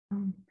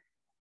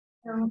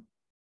So,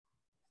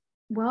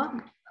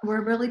 well,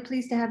 we're really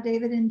pleased to have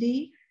David and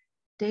Dee.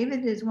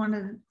 David is one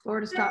of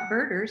Florida's top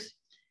birders,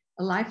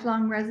 a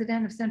lifelong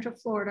resident of Central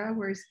Florida,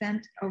 where he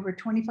spent over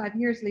 25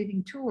 years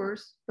leading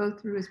tours,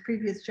 both through his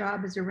previous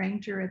job as a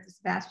ranger at the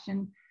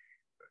Sebastian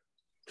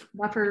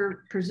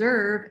Buffer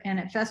Preserve and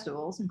at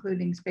festivals,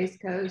 including Space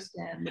Coast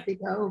and the Big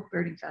O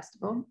Birding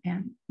Festival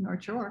and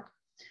North Shore.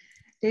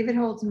 David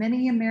holds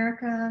many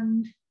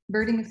American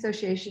Birding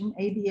Association,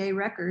 ABA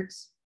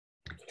records,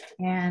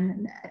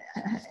 and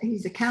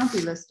he's a county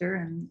lister,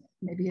 and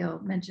maybe he'll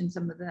mention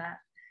some of that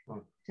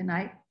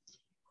tonight.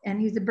 And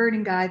he's a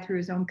birding guide through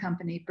his own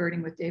company,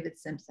 Birding with David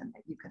Simpson,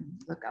 that you can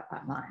look up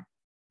online.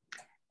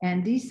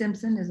 And Dee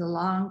Simpson is a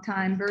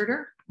longtime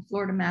birder, a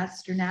Florida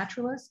Master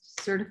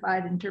Naturalist,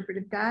 certified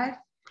interpretive guide,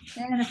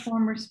 and a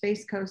former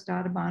Space Coast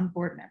Audubon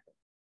board member.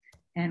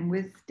 And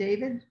with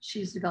David,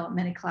 she's developed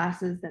many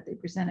classes that they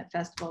present at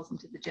festivals and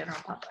to the general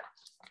public.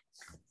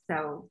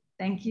 So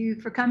thank you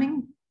for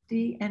coming,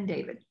 Dee and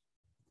David.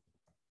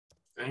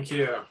 Thank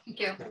you. Thank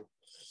you.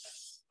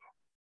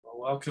 Well,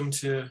 welcome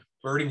to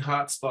Birding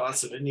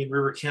Hotspots of Indian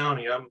River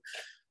County. I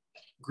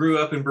grew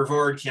up in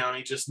Brevard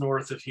County, just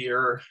north of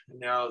here. And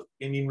now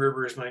Indian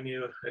River is my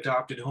new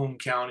adopted home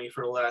county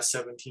for the last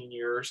 17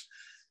 years.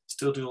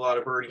 Still do a lot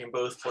of birding in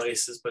both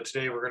places, but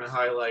today we're going to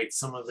highlight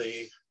some of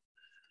the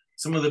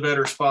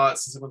better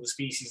spots and some of the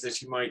species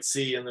that you might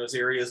see in those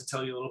areas, and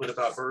tell you a little bit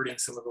about birding,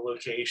 some of the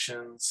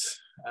locations.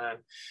 And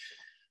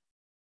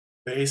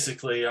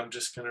basically, I'm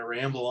just going to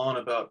ramble on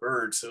about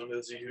birds. So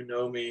those of you who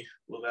know me,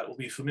 well, that will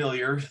be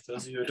familiar.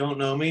 Those of you who don't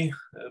know me,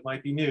 it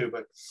might be new.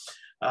 But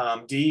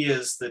Dee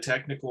is the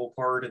technical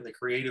part and the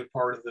creative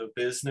part of the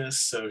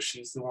business. So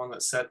she's the one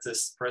that set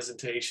this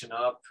presentation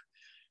up.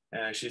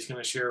 And she's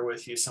going to share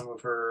with you some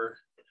of her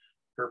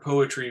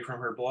poetry from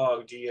her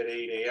blog, Dee at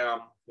 8 a.m.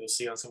 You'll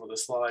see on some of the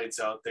slides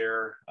out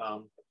there.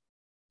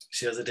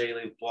 She has a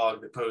daily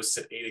blog that posts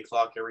at 8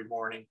 o'clock every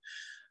morning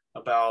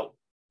about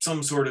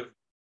some sort of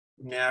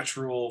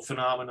natural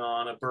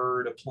phenomenon, a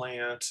bird, a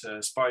plant,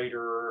 a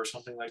spider, or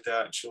something like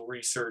that. She'll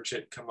research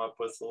it, come up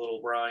with a little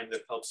rhyme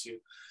that helps you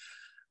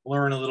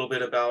learn a little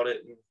bit about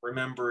it and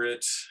remember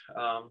it.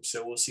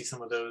 So we'll see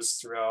some of those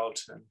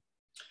throughout.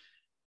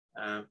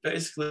 And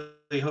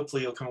basically,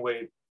 hopefully you'll come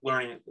away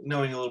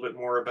knowing a little bit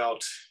more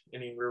about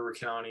Indian River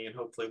County, and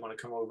hopefully want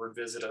to come over and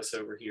visit us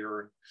over here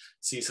and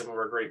see some of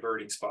our great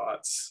birding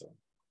spots. So,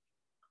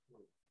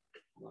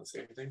 you want to say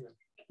anything?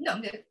 No,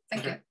 I'm good.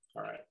 Thank you.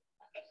 All right.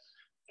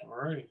 All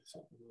right,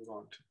 so we'll move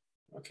on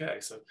to, okay,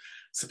 so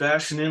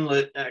Sebastian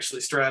Inlet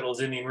actually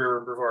straddles Indian River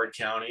and Brevard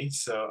County.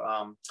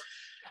 So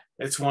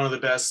it's one of the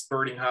best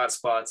birding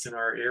hotspots in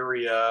our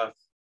area.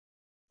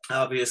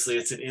 Obviously,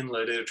 it's an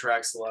inlet. It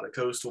attracts a lot of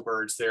coastal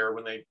birds there.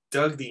 When they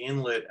dug the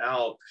inlet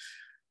out,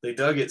 they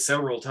dug it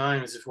several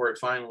times before it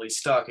finally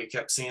stuck. It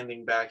kept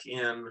sanding back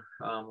in,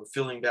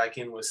 filling back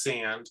in with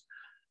sand.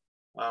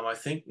 I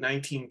think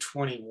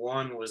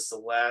 1921 was the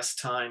last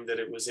time that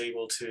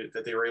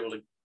they were able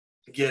to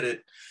get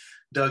it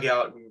dug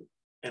out,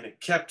 and it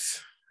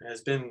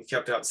has been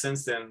kept out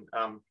since then.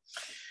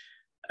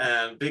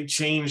 And big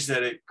change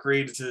that it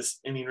created to this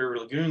Indian River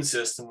Lagoon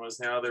system was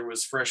now there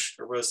was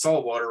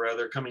salt water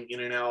rather coming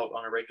in and out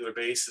on a regular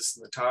basis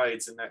in the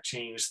tides, and that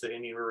changed the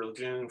Indian River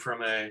Lagoon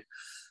from a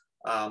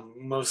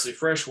mostly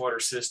freshwater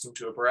system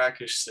to a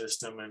brackish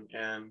system,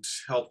 and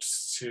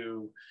helped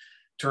to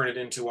turn it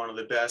into one of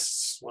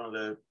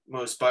the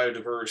most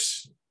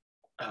biodiverse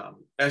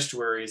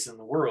estuaries in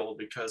the world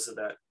because of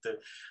that. The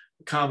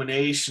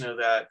combination of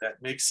that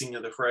mixing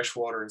of the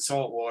freshwater and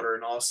salt water,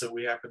 and also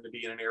we happen to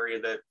be in an area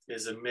that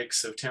is a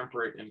mix of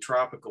temperate and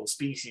tropical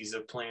species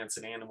of plants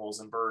and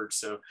animals and birds.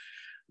 So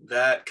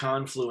that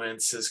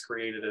confluence has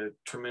created a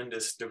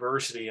tremendous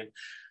diversity. And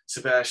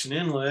Sebastian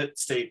Inlet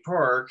State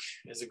Park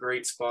is a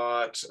great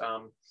spot.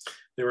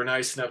 They were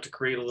nice enough to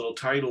create a little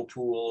tidal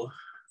pool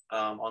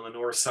on the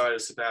north side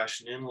of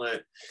Sebastian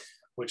Inlet,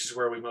 which is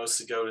where we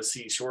mostly go to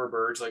see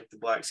shorebirds like the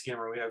black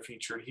skimmer we have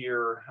featured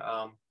here.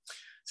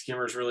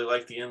 Skimmers really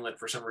like the inlet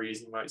for some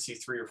reason. You might see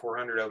 300 or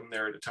 400 of them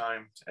there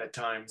at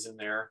times in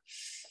there.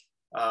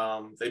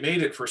 They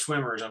made it for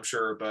swimmers, I'm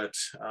sure, but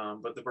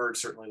the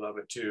birds certainly love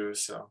it too.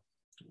 So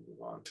we'll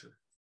move on to,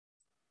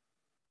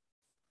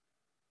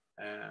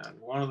 and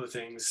one of the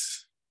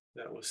things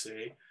that we'll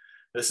see,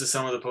 this is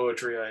some of the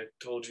poetry I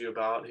told you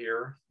about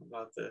here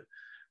about the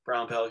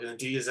brown pelican.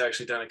 Dee has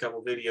actually done a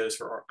couple videos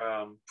for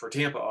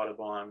Tampa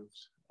Audubon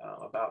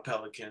about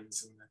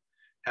pelicans and the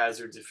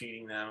hazards of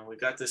feeding them. We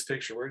got this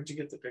picture. Where did you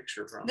get the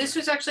picture from? This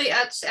was actually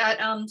at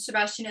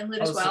Sebastian Inlet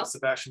as well.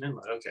 Sebastian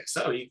Inlet. Okay,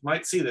 so you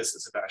might see this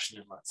at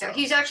Sebastian Inlet. So. Yeah,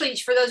 he's actually,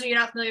 for those of you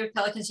not familiar with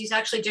pelicans, he's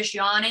actually just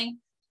yawning.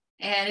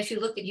 And if you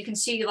look at, you can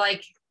see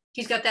like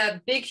he's got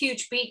that big,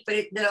 huge beak,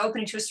 but the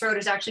opening to his throat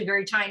is actually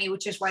very tiny,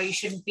 which is why you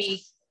shouldn't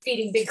be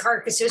feeding big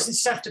carcasses and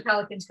stuff to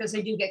pelicans, because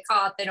they do get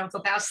caught. They don't go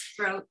past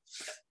the throat.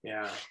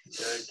 Yeah,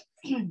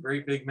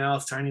 great big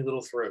mouth, tiny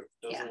little throat.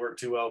 Doesn't work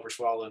too well for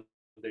swallowing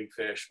big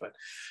fish. But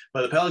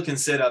the pelican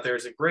sit out there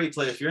is a great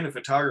place. If you're into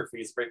photography,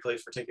 it's a great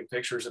place for taking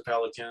pictures of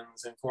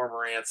pelicans and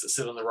cormorants that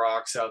sit on the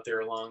rocks out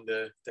there along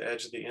the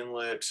edge of the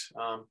inlet.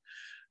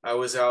 I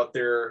was out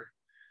there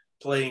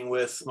playing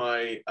with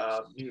my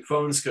new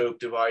phone scope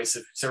device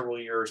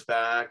several years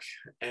back,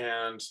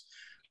 and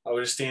I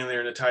was just standing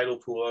there in the tidal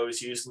pool. I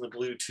was using the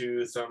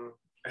Bluetooth.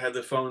 I had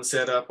the phone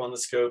set up on the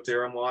scope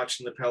there. I'm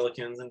watching the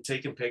pelicans and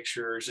taking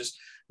pictures, just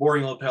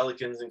boring old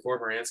pelicans and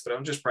cormorants, but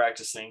I'm just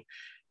practicing.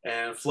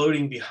 And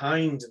floating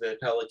behind the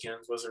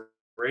pelicans was a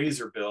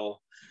razorbill,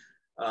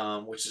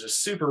 which is a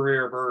super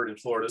rare bird in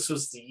Florida. This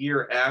was the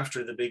year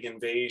after the big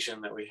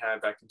invasion that we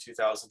had back in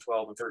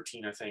 2012 and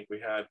 13, I think. We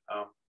had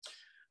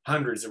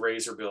hundreds of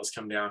razorbills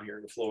come down here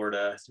to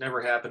Florida. It's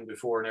never happened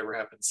before, never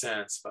happened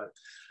since. But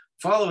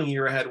following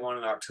year, I had one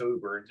in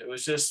October. And it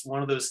was just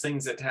one of those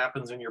things that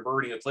happens when you're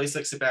birding a place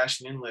like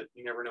Sebastian Inlet.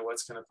 You never know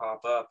what's going to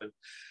pop up. And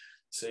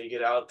so you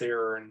get out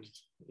there, and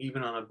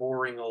even on a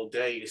boring old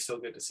day, you still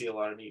get to see a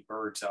lot of neat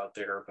birds out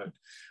there.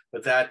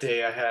 But that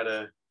day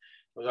it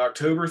was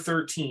October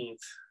 13th,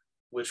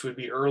 which would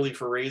be early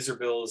for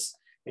razorbills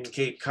in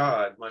Cape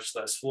Cod, much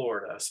less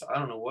Florida. So I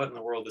don't know what in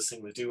the world this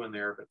thing was doing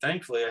there, but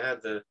thankfully I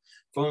had the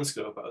phone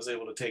scope. I was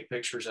able to take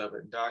pictures of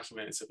it and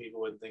document it so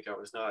people wouldn't think I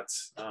was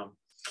nuts.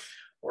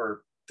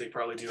 Or they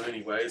probably do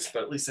anyways,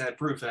 but at least I had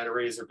proof I had a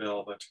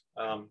razorbill. But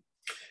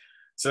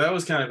so that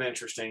was kind of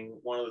interesting.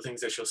 One of the things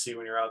that you'll see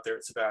when you're out there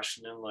at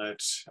Sebastian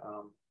Inlet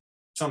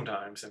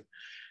sometimes. And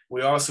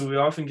we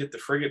often get the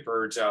frigate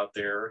birds out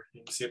there.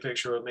 You can see a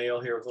picture of a male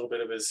here with a little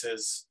bit of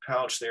his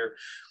pouch there.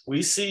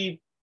 We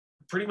see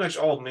pretty much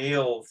all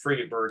male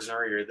frigate birds in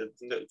our area.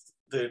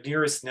 The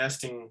nearest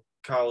nesting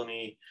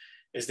colony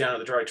is down at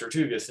the Dry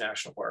Tortugas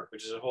National Park,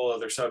 which is a whole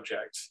other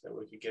subject that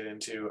we could get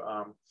into.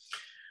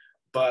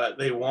 But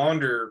they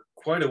wander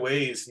quite a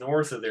ways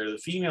north of there. The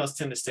females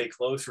tend to stay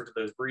closer to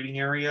those breeding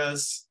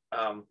areas.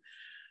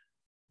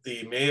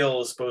 The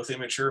males, both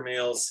immature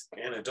males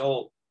and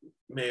adult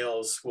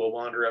males, will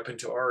wander up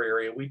into our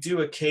area. We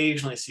do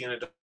occasionally see an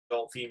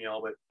adult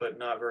female, but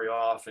not very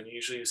often.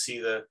 Usually you see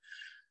the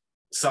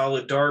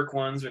solid dark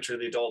ones, which are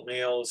the adult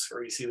males,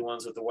 or you see the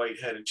ones with the white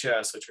head and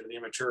chest, which are the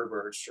immature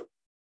birds.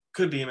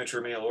 Could be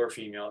immature male or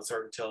female. It's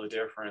hard to tell the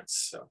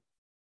difference. So,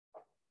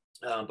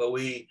 but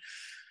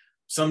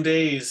some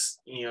days,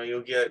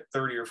 you'll get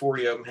 30 or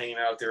 40 of them hanging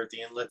out there at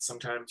the inlet.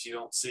 Sometimes you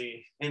don't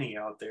see any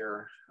out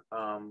there.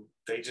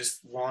 They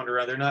just wander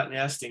around. They're not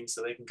nesting,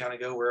 so they can kind of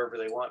go wherever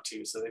they want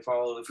to. So they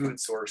follow the food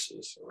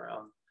sources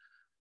around.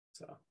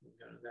 So we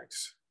go to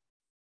next.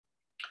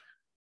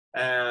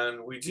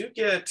 And we do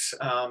get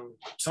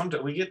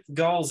we get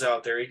gulls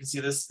out there. You can see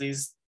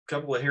these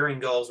couple of herring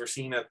gulls we're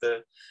seeing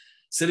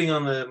sitting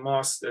on the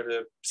moss or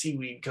the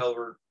seaweed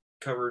covered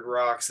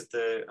rocks at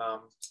the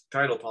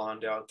tidal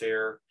pond out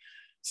there.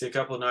 See a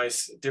couple of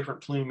nice different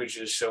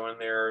plumages showing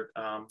there.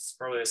 It's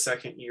probably a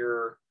second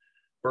year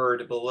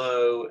bird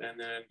below, and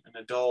then an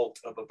adult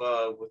up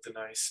above with the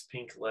nice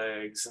pink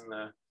legs and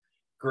the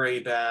gray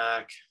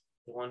back.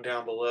 The one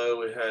down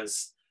below, it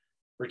has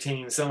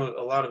retained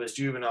a lot of its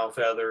juvenile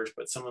feathers,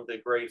 but some of the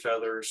gray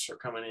feathers are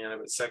coming in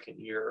of its second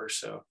year or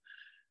so.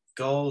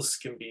 Gulls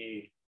can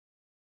be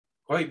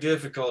quite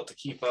difficult to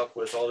keep up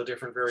with all the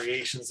different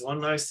variations. One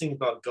nice thing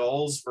about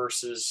gulls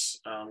versus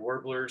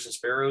warblers and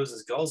sparrows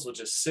is gulls will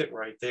just sit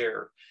right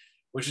there,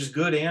 which is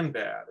good and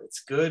bad.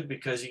 It's good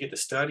because you get to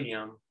study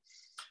them.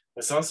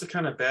 It's also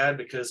kind of bad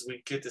because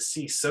we get to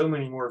see so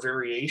many more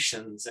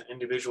variations,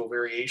 individual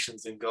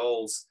variations in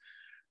gulls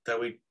that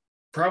we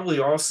probably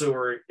also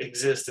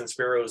exist in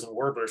sparrows and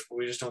warblers, but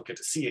we just don't get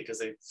to see it because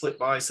they flip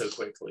by so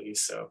quickly.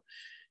 So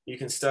you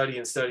can study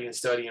and study and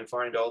study and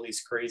find all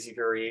these crazy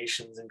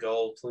variations in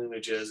gull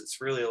plumages. It's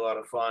really a lot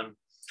of fun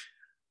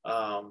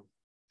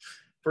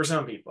for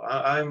some people.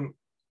 I'm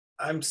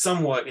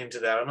somewhat into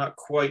that. I'm not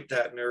quite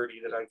that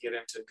nerdy that I get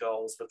into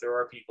gulls, but there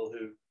are people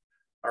who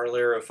are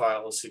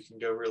larophiles who can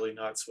go really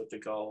nuts with the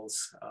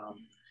gulls.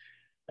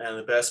 And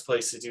the best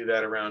place to do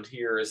that around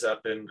here is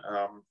up in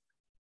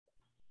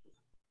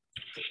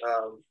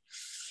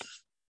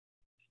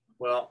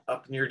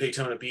up near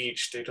Daytona Beach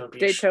Shores.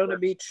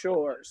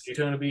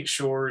 Daytona Beach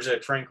Shores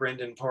at Frank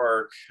Rendon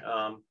Park.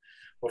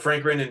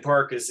 Frank Rendon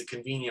Park is a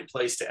convenient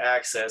place to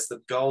access.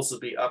 The gulls will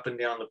be up and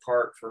down the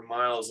park for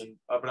miles and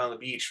up and down the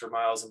beach for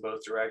miles in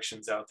both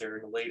directions out there.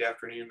 In the late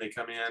afternoon, they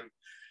come in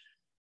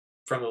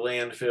from the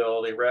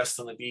landfill, they rest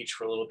on the beach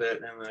for a little bit,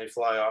 and then they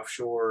fly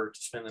offshore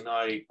to spend the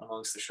night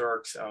amongst the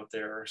sharks out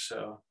there.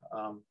 So,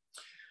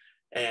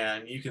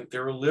 and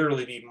there will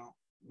literally be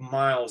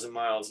miles and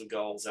miles of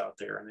gulls out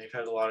there, and they've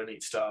had a lot of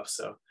neat stuff.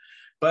 So,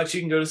 but you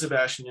can go to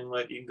Sebastian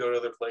Inlet, you can go to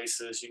other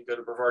places, you can go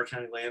to Brevard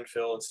County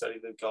Landfill and study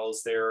the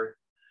gulls there.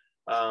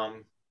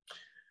 One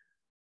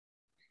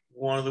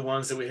of the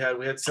ones that we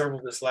had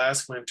several this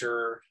last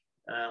winter.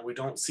 We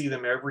don't see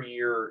them every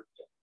year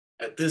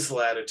at this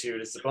latitude.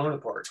 It's the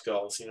Bonaparte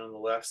gulls, on the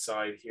left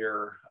side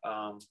here.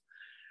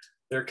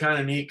 They're kind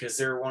of neat because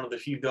they're one of the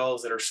few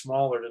gulls that are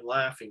smaller than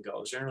laughing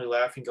gulls. Generally,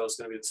 laughing gull is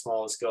going to be the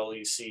smallest gull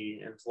you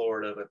see in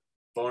Florida, but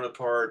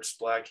Bonaparte's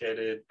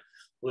black-headed,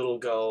 little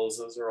gulls.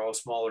 Those are all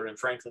smaller, and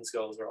Franklin's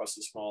gulls are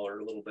also smaller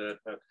a little bit.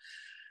 But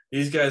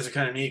these guys are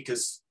kind of neat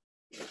because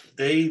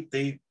they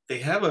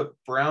have a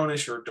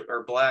brownish or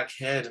black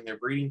head in their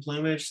breeding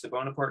plumage. The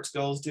Bonaparte's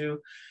gulls do,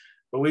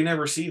 but we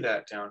never see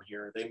that down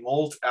here. They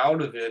molt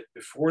out of it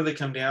before they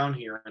come down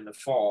here in the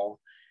fall,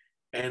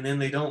 and then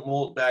they don't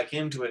molt back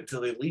into it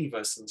until they leave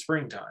us in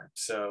springtime.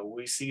 So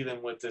we see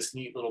them with this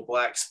neat little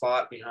black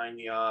spot behind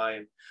the eye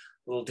and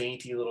little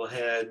dainty little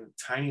head and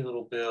tiny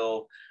little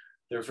bill.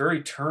 They're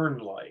very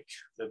tern-like,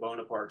 the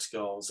Bonaparte's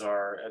gulls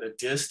are. At a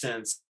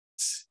distance,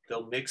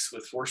 they'll mix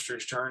with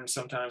Forster's tern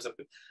sometimes up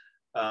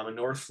in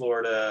North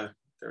Florida.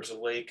 There's a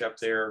lake up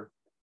there.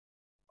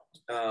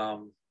 I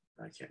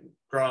can't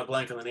draw a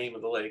blank on the name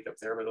of the lake up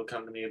there, but it'll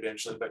come to me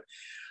eventually. But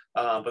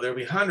there'll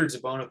be hundreds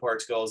of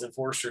Bonaparte's gulls and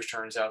Forster's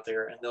terns out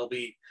there, and they'll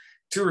be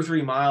 2 or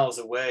 3 miles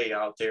away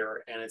out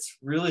there. And it's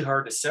really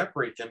hard to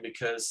separate them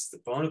because the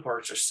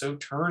Bonapartes are so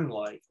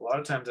tern-like. A lot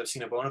of times I've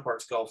seen a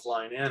Bonaparte's gull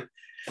flying in,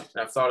 and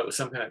I've thought it was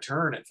some kind of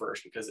tern at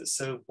first because it's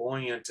so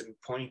buoyant and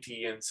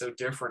pointy and so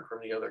different from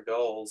the other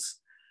gulls.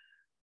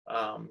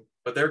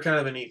 But they're kind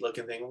of a neat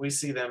looking thing. We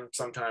see them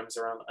sometimes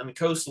around on the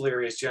coastal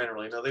areas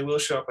generally. Now they will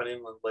show up on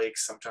inland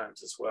lakes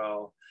sometimes as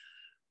well.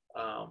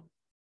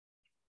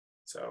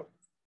 So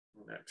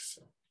next.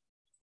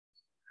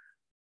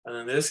 And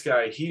then this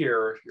guy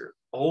here, if you're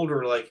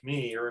older like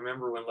me, you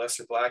remember when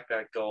lesser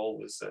blackback gull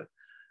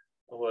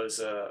was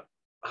a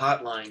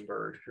hotline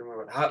bird. You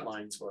remember what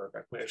hotlines were?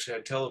 Back when we actually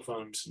had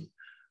telephones and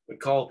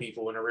would call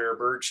people when a rare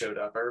bird showed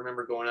up. I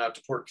remember going out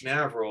to Port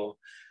Canaveral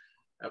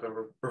up in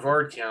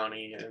Brevard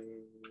County in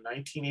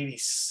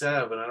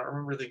 1987. I don't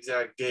remember the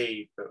exact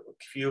date, but a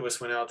few of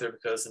us went out there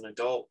because an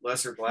adult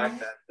lesser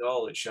blackback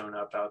gull had shown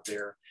up out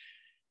there,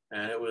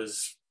 and it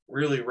was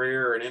really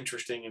rare and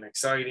interesting and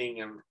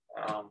exciting. And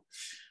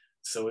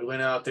so we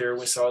went out there,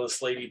 we saw the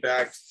slaty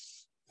back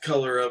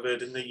color of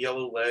it and the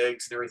yellow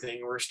legs and everything.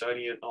 We were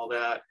studying it and all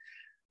that.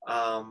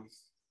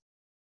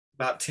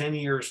 About 10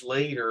 years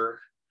later,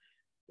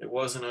 it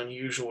wasn't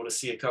unusual to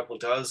see a couple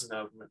dozen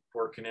of them at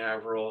Port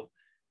Canaveral.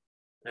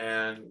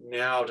 And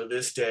now to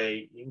this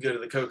day, you can go to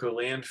the Cocoa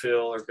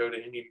landfill or go to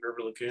Indian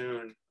River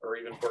Lagoon or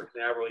even Port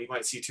Canaveral. You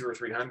might see 200 or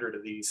 300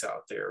 of these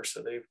out there.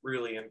 So they've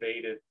really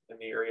invaded in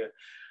the area.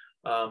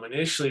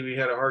 Initially, we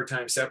had a hard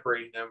time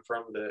separating them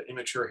from the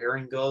immature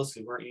herring gulls.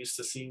 We weren't used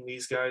to seeing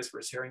these guys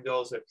versus herring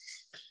gulls. But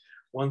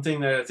one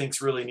thing that I think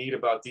is really neat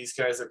about these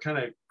guys, they're kind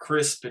of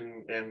crisp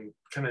and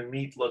kind of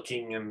neat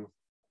looking, and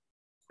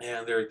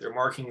their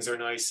markings are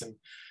nice and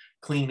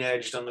clean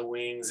edged on the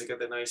wings. They got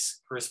the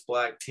nice crisp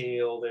black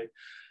tail. They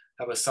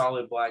have a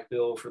solid black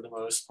bill for the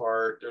most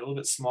part. They're a little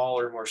bit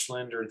smaller, more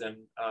slender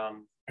than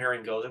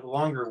herring gulls. They have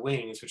longer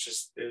wings, which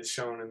is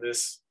shown in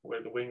this,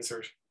 where the wings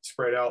are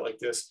spread out like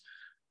this.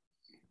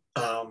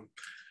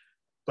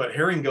 But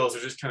herring gulls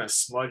are just kind of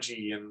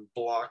smudgy and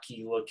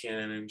blocky looking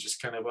and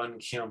just kind of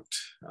unkempt,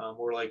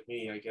 more like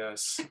me, I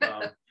guess.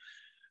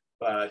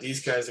 But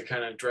these guys are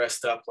kind of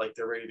dressed up like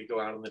they're ready to go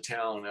out on the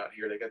town out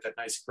here. They got that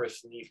nice,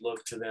 crisp, neat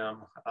look to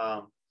them.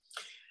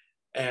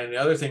 And the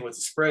other thing with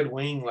the spread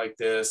wing like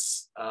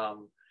this,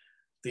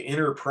 the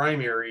inner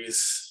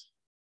primaries,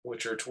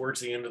 which are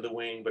towards the end of the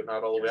wing, but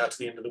not all the way out to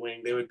the end of the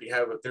wing, there'd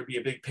be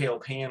a big pale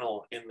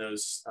panel in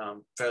those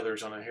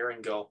feathers on a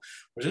herring gull,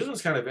 which this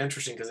one's kind of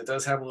interesting because it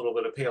does have a little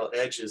bit of pale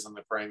edges on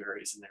the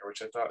primaries in there,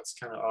 which I thought was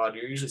kind of odd.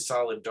 You're usually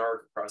solid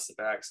dark across the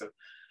back. So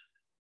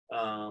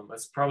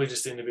that's probably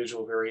just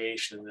individual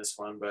variation in this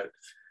one, but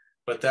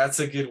that's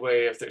a good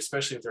way,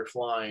 especially if they're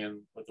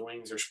flying with the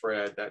wings are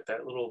spread,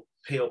 that little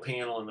pale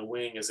panel in the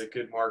wing is a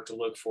good mark to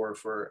look for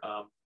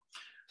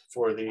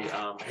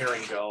the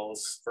herring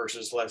gulls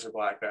versus lesser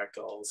blackback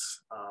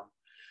gulls.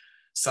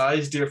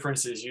 Size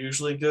difference is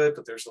usually good,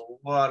 but there's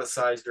a lot of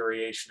size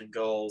variation in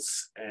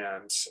gulls,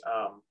 and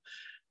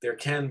there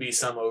can be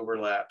some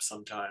overlap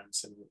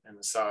sometimes in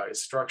the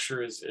size.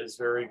 Structure is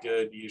very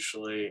good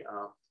usually,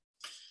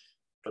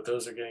 but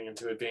those are getting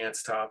into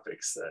advanced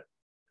topics that,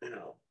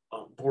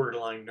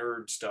 borderline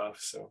nerd stuff.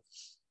 So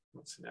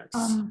what's next?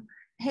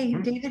 Hey,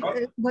 David,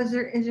 is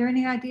there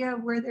any idea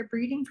where they're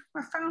breeding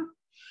from?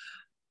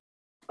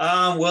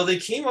 Well, they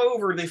came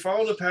over, they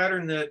followed a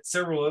pattern that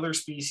several other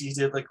species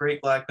did, like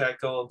great blackback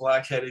gull and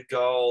black-headed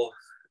gull,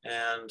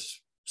 and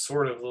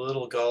sort of the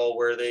little gull,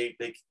 where they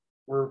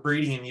were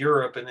breeding in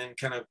Europe and then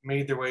kind of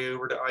made their way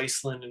over to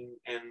Iceland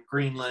and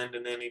Greenland,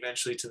 and then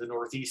eventually to the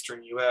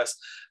northeastern US.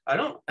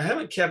 I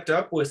haven't kept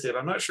up with it.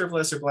 I'm not sure if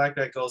lesser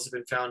blackback gulls have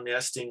been found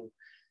nesting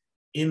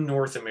in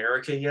North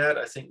America yet.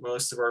 I think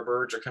most of our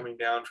birds are coming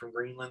down from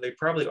Greenland. They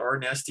probably are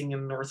nesting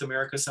in North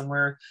America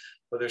somewhere,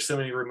 but there's so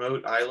many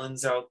remote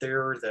islands out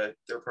there that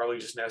they're probably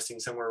just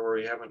nesting somewhere where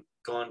we haven't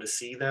gone to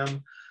see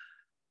them.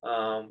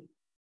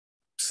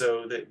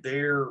 So that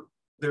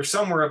they're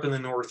somewhere up in the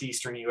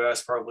northeastern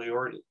US probably,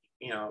 or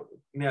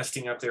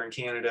nesting up there in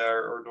Canada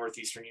or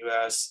northeastern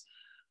US.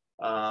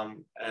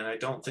 And I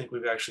don't think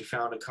we've actually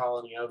found a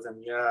colony of them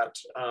yet.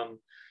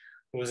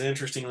 It was an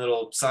interesting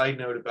little side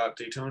note about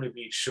Daytona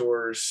Beach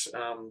shores.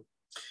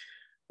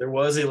 There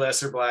was a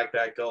lesser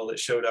blackback gull that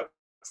showed up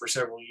for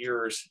several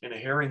years in a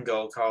herring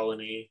gull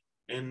colony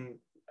in,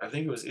 I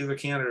think it was either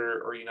Canada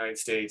or United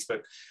States,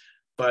 but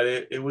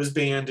it was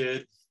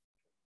banded.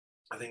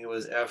 I think it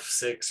was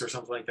F6 or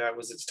something like that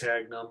was its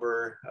tag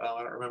number.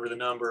 I don't remember the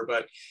number,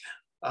 but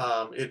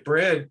it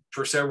bred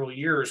for several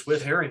years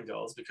with herring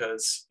gulls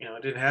because, you know,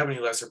 it didn't have any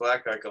lesser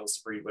blackback gulls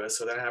to breed with.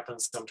 So that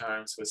happens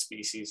sometimes with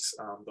species.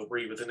 They'll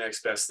breed with the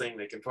next best thing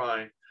they can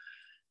find.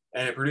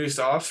 And it produced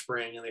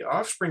offspring, and the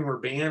offspring were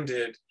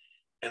banded,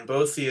 and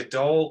both the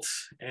adult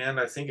and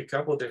I think a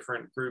couple of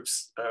different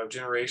groups of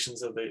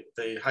generations of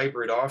the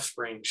hybrid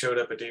offspring showed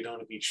up at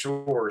Daytona Beach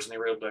shores, and they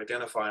were able to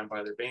identify them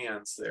by their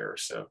bands there.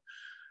 So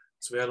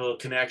we had a little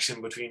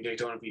connection between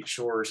Daytona Beach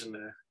shores and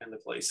the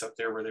place up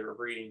there where they were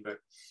breeding. But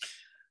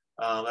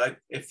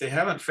if they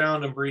haven't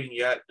found them breeding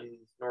yet in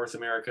North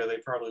America, they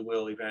probably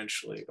will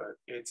eventually. But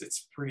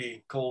it's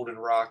pretty cold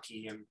and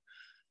rocky and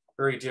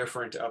very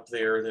different up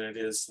there than it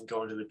is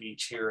going to the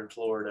beach here in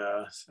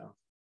Florida. So.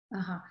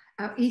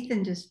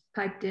 Ethan just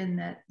piped in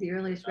that the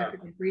earliest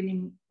record of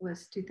breeding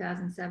was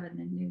 2007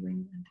 in New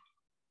England.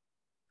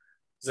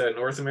 Is that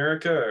North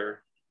America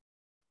or?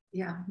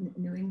 Yeah,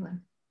 New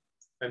England.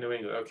 In New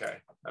England, okay,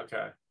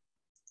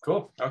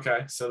 cool.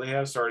 Okay, so they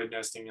have started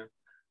nesting in.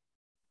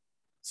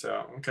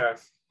 So okay,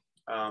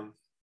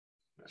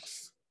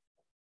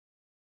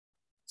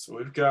 so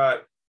we've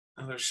got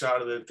another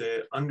shot of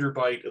the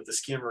underbite of the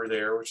skimmer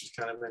there, which is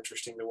kind of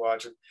interesting to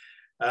watch.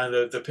 And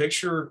the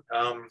picture,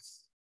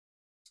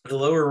 the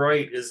lower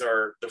right is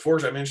the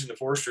force. I mentioned the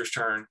Forster's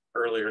tern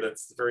earlier.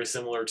 That's very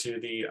similar to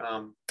the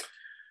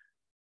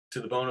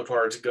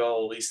Bonaparte's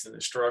gull, at least in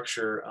the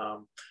structure.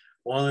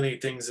 One of the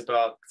neat things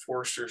about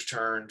Forster's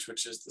terns,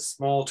 which is the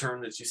small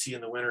tern that you see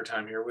in the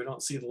wintertime here, we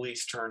don't see the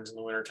least terns in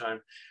the wintertime.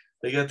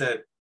 They get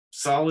that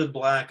solid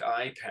black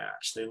eye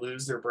patch. They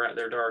lose their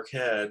dark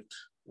head,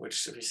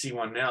 which if you see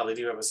one now, they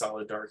do have a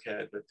solid dark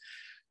head, but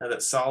have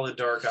that solid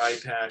dark eye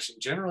patch.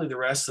 And generally the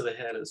rest of the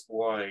head is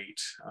white.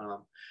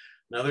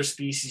 Another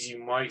species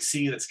you might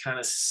see that's kind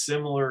of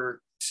similar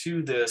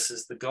to this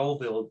is the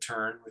gull-billed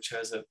tern, which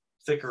has a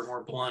thicker,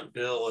 more blunt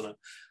bill and a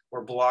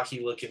more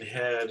blocky looking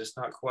head. It's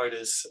not quite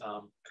as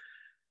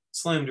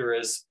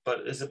slender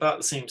but is about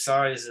the same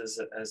size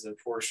as a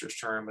Forster's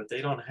tern, but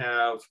they don't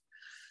have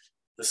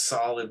the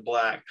solid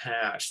black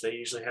patch. They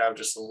usually have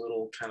just a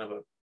little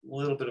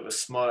bit of a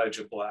smudge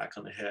of black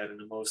on the head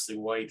and a mostly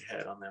white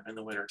head on them in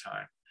the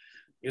wintertime.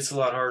 It's a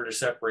lot harder to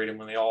separate them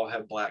when they all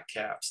have black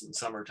caps in the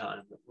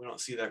summertime, but we don't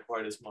see that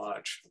quite as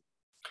much.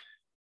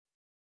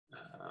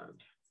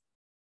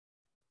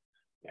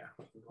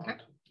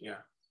 Yeah.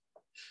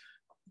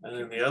 And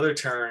then the other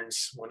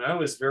terns, when I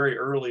was very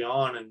early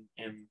on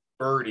in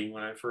birding,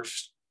 when I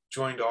first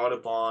joined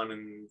Audubon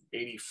in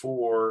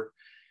 '84,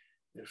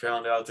 and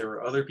found out there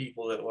were other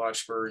people that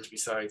watched birds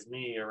besides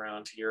me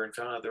around here, and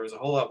found out there was a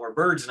whole lot more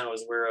birds than I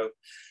was aware of.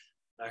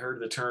 I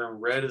heard the term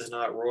red is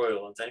not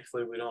royal, and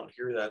thankfully we don't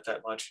hear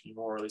that much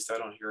anymore. At least I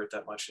don't hear it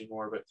that much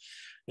anymore. But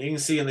you can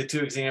see in the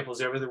two examples,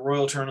 you have the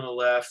royal tern on the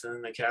left and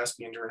then the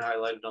Caspian tern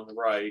highlighted on the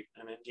right.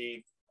 And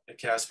indeed, the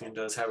Caspian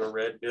does have a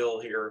red bill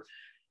here,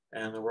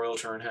 and the royal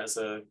tern has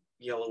a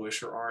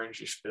yellowish or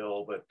orangish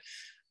bill. But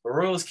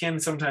royals can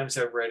sometimes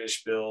have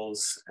reddish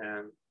bills,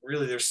 and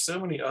really there's so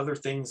many other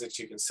things that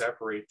you can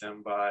separate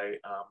them by.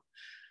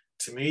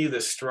 To me, the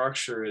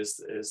structure is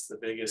the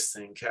biggest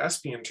thing.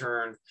 Caspian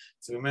tern,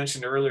 so we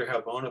mentioned earlier how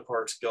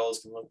Bonaparte's gulls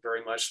can look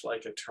very much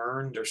like a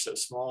tern. They're so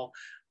small.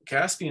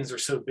 Caspians are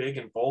so big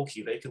and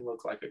bulky, they can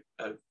look like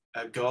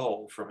a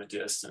gull from a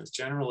distance.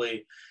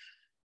 Generally,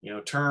 you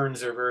know,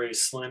 terns are very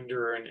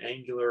slender and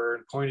angular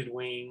and pointed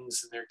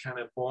wings, and they're kind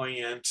of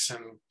buoyant,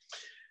 and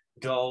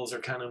gulls are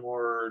kind of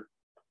more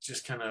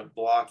just kind of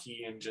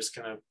blocky and just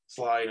kind of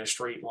fly in a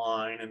straight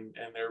line, and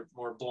they're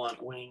more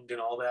blunt winged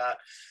and all that.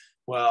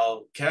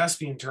 Well,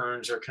 Caspian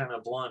terns are kind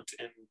of blunt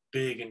and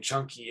big and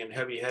chunky and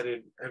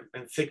heavy-headed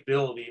and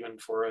thick-billed even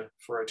for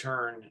a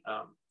tern.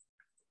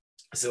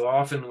 So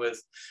often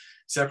with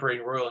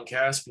separating royal and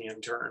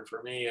Caspian tern,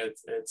 for me,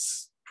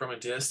 it's from a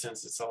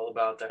distance, it's all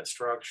about that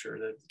structure.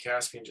 The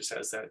Caspian just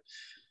has that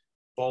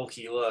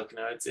bulky look.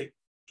 Now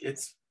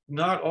it's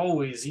not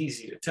always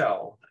easy to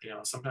tell. You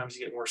know, sometimes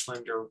you get more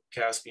slender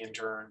Caspian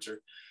terns, or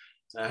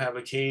I have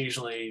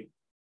occasionally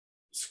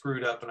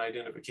screwed up an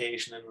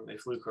identification and they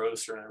flew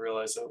closer and I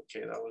realized,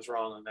 okay, that was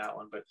wrong on that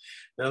one. But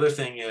the other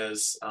thing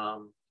is,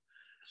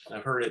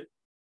 I've heard it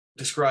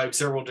described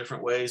several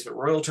different ways, but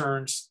royal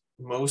terns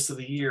most of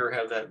the year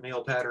have that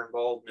male pattern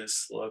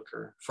baldness look,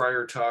 or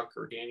Friar Tuck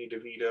or Danny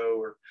DeVito,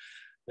 or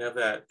they have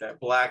that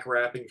black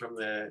wrapping from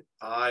the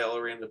eye all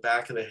around the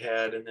back of the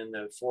head, and then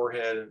the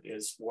forehead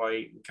is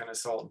white and kind of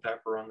salt and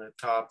pepper on the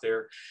top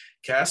there.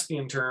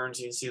 Caspian terns,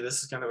 you can see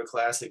this is kind of a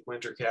classic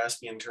winter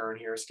Caspian tern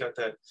here. It's got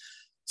that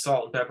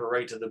salt and pepper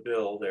right to the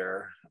bill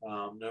there.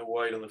 No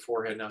white on the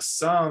forehead. Now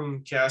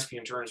some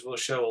Caspian terns will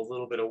show a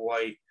little bit of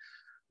white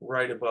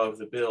right above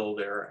the bill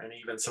there, and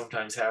even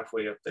sometimes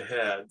halfway up the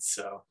head.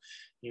 So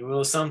you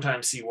will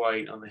sometimes see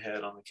white on the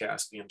head on the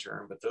Caspian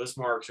tern, but those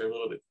marks are a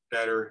little bit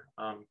better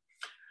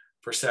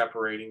for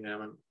separating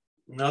them. And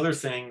Another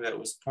thing that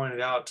was pointed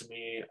out to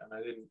me, and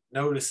I didn't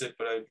notice it,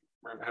 but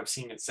I have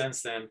seen it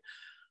since then,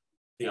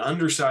 the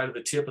underside of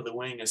the tip of the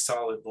wing is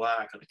solid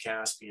black on the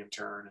Caspian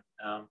tern.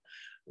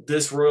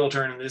 This royal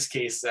tern in this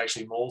case is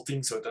actually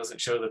molting, so it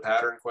doesn't show the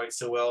pattern quite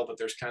so well, but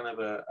there's kind of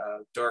a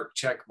dark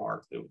check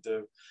mark.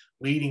 The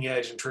leading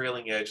edge and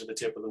trailing edge of the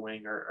tip of the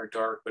wing are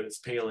dark, but it's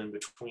pale in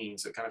between.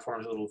 So it kind of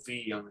forms a little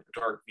V on the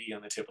dark V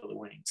on the tip of the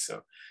wing.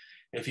 So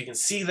if you can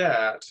see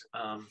that,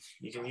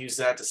 you can use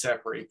that to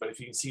separate. But if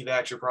you can see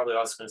that, you're probably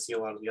also going to see a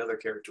lot of the other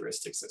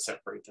characteristics that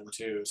separate them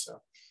too.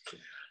 So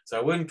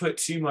I wouldn't put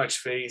too much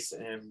faith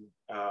in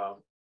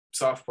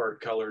soft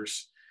part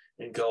colors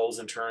in gulls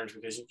and terns,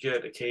 because you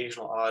get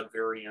occasional odd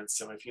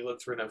variants. And if you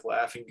look through enough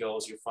laughing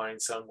gulls, you find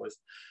some with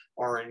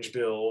orange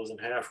bills and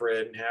half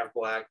red and half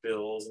black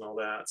bills and all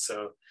that.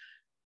 So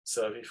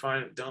if you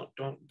find,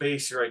 don't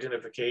base your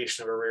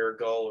identification of a rare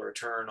gull or a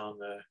tern on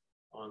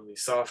the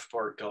soft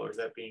part colors,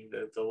 that being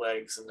the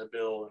legs and the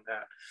bill and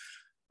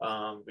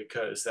that,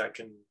 because that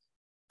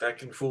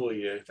can fool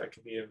you. That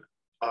can be an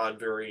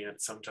odd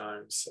variant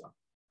sometimes. So.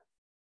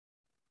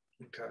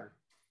 Okay.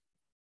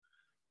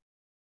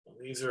 Well,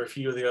 these are a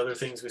few of the other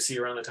things we see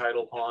around the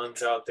tidal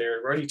ponds out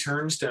there. Ruddy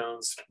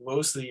turnstones,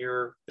 most of the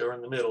year, they're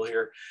in the middle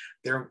here.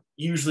 They're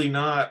usually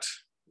not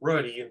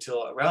ruddy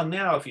until around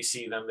now. If you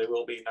see them, they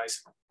will be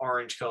nice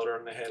orange color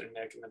on the head and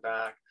neck and the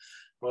back.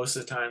 Most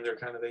of the time,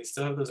 they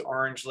still have those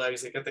orange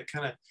legs. They got that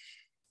kind of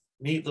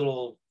neat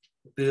little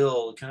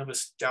bill, kind of a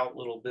stout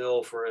little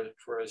bill for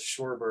a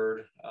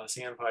shorebird,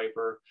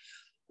 sandpiper.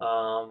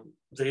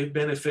 They've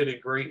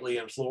benefited greatly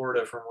in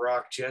Florida from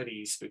rock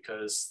jetties,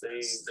 because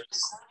they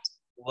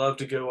love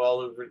to go all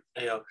over,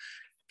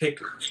 pick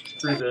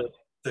through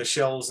the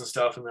shells and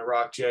stuff in the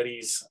rock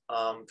jetties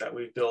that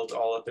we've built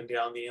all up and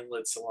down the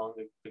inlets along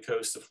the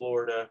coast of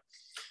Florida.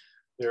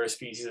 They're a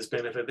species that's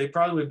benefit. They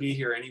probably would be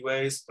here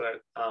anyways,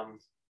 but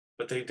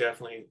they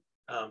definitely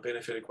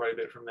benefited quite a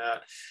bit from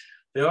that.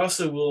 They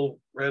also will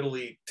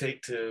readily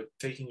take to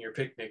taking your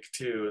picnic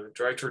too. And the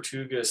dry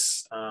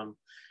tortugas,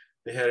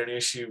 they had an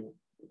issue.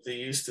 They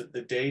used to,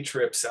 the day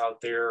trips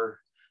out there,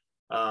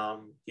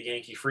 the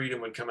Yankee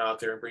Freedom would come out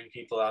there and bring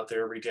people out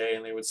there every day,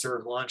 and they would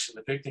serve lunch in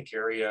the picnic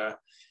area.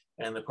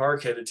 And the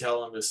park had to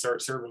tell them to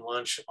start serving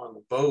lunch on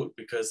the boat,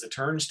 because the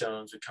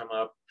turnstones would come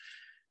up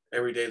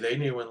every day. They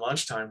knew when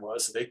lunchtime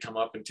was, so they'd come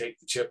up and take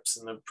the chips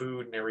and the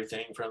food and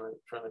everything from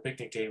the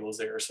picnic tables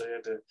there. So they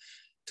had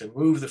to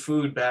move the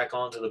food back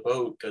onto the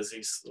boat, because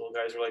these little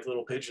guys are like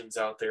little pigeons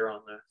out there on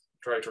the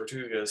dry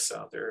tortugas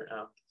out there.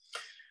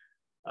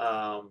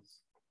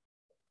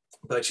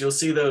 But you'll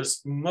see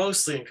those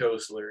mostly in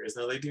coastal areas.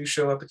 Now, they do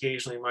show up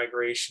occasionally in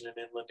migration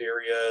in inland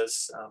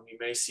areas. You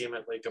may see them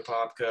at Lake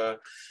Apopka.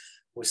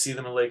 We see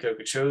them in Lake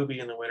Okeechobee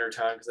in the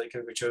wintertime, because Lake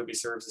Okeechobee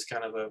serves as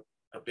kind of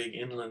a big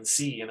inland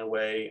sea in a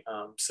way.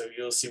 So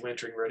you'll see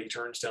wintering ruddy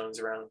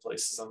turnstones around in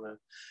places on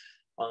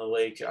the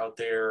lake out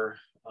there.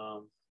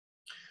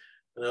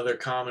 Another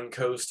common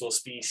coastal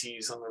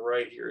species on the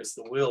right here is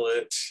the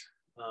willet.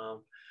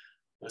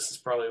 This is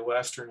probably a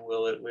western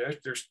willet.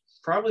 There's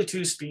probably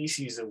two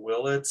species of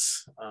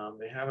willets.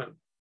 They haven't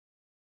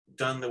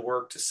done the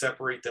work to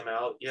separate them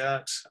out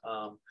yet.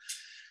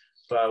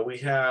 But we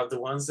have the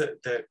ones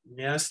that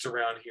nest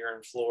around here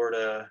in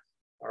Florida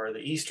are the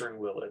eastern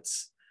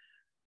willets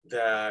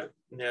that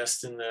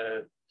nest in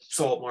the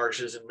salt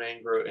marshes and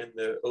mangrove, in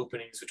the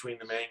openings between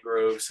the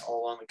mangroves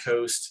all along the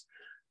coast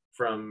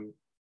from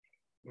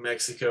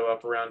Mexico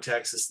up around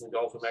Texas and the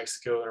Gulf of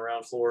Mexico and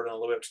around Florida all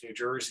the way up to New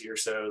Jersey or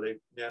so. They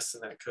nest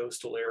in that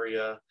coastal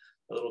area,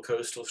 a little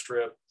coastal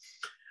strip.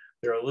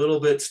 They're a little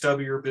bit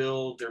stubbier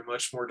billed. They're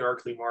much more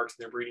darkly marked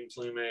in their breeding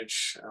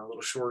plumage, a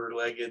little shorter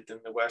legged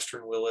than the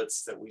western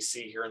willets that we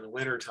see here in the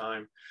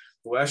wintertime.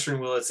 The western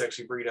willets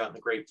actually breed out in the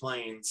Great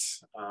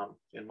Plains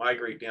and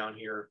migrate down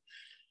here.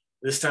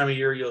 This time of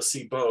year, you'll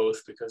see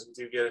both, because we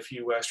do get a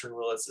few western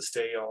willets that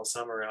stay all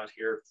summer out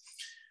here.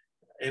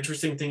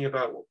 Interesting thing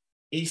about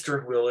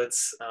eastern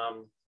willets,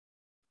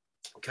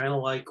 kind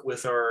of like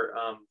with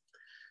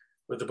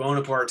the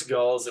Bonaparte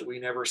gulls that we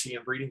never see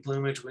in breeding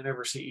plumage, we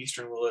never see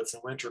eastern willets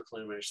in winter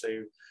plumage. They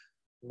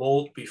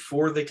molt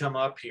before they come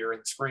up here in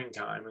the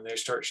springtime, and they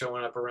start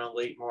showing up around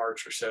late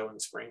March or so in the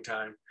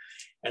springtime.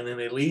 And then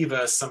they leave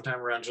us sometime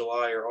around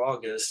July or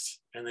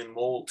August, and then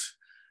molt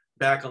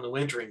back on the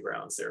wintering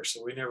grounds there.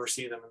 So we never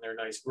see them in their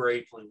nice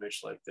gray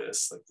plumage like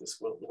this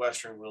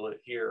western willet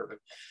here.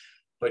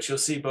 But you'll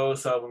see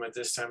both of them at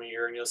this time of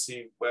year, and you'll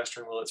see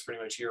western willets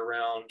pretty much year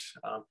round.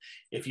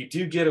 If you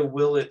do get a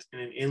willet in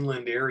an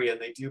inland area,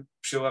 and they do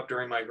show up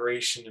during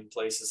migration in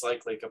places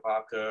like Lake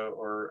Apopka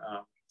or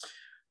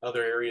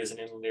other areas in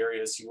inland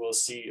areas, you will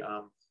see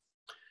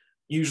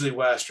usually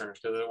westerns,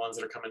 because they're the ones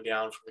that are coming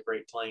down from the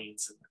Great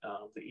Plains.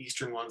 The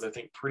eastern ones, I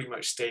think, pretty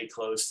much stay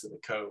close to the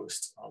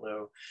coast,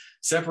 although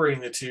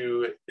separating the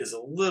two is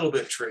a little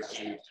bit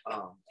tricky.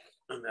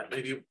 And that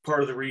may be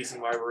part of the reason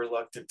why we're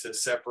reluctant to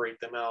separate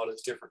them out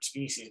as different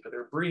species, but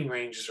their breeding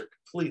ranges are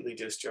completely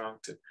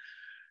disjunct.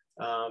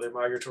 Their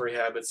migratory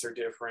habits are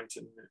different,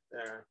 and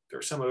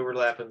there's some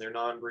overlap in their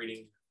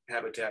non-breeding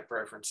habitat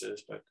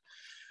preferences, but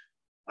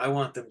I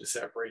want them to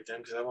separate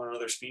them because I want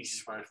another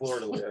species for my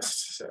Florida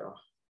list. So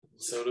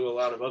do a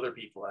lot of other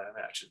people, I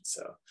imagine.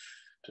 So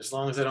as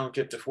long as I don't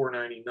get to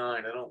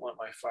 499, I don't want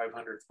my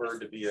 500th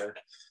bird to be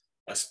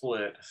a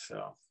split.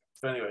 So,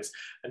 but anyways,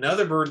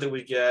 another bird that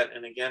we get,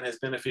 and again has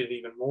benefited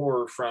even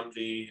more from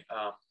the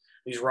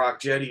these rock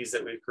jetties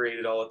that we've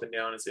created all up and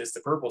down, is the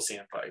purple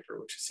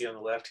sandpiper, which you see on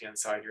the left-hand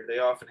side here. They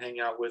often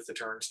hang out with the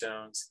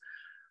turnstones.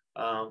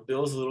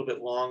 Bill's a little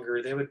bit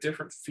longer. They have a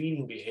different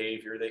feeding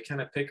behavior. They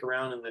kind of pick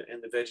around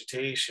in the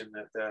vegetation,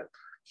 that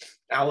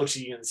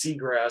algae and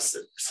seagrass,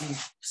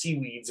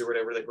 seaweeds or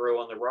whatever that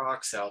grow on the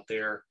rocks out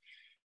there.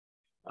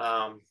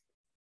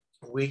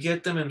 We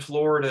get them in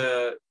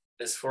Florida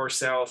as far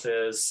south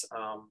as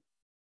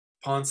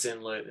Ponce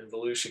Inlet in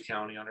Volusia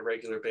County on a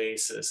regular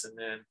basis, and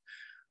then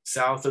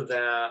south of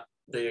that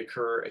they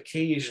occur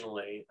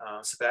occasionally.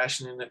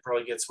 Sebastian Inlet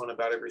probably gets one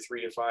about every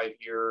 3 to 5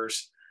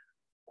 years.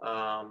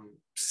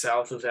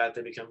 South of that,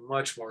 they become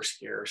much more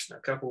scarce. Now,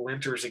 a couple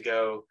winters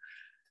ago,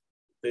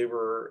 they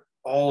were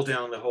all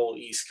down the whole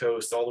East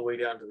Coast, all the way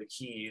down to the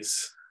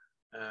Keys.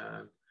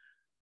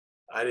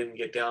 I didn't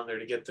get down there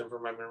to get them for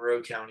my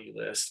Monroe County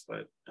list,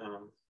 but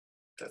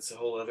that's a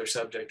whole other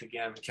subject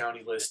again,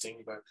 county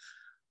listing, but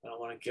I don't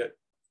want to get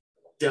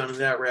down in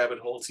that rabbit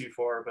hole too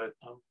far, but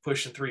I'm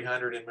pushing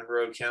 300 in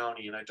Monroe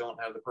County, and I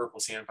don't have the purple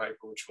sandpiper,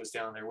 which was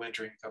down there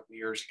wintering a couple of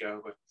years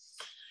ago, but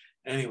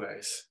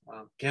anyways,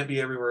 can't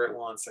be everywhere at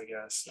once, I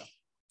guess.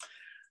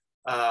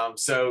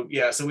 So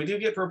yeah, so we do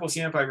get purple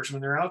sandpipers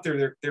when they're out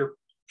there. They're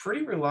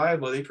pretty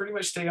reliable. They pretty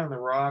much stay on the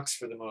rocks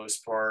for the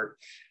most part.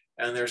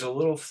 And there's a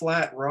little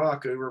flat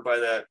rock over by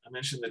that, I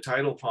mentioned the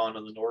tidal pond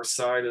on the north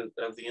side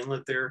of the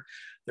inlet there.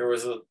 There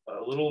was a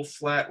little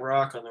flat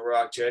rock on the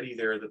rock jetty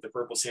there that the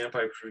purple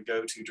sandpipers would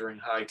go to during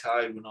high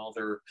tide when all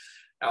their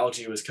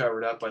algae was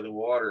covered up by the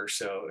water.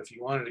 So if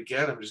you wanted to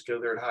get them, just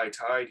go there at high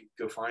tide, you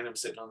go find them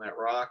sitting on that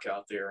rock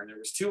out there. And there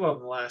was 2 of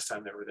them the last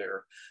time they were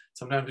there.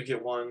 Sometimes we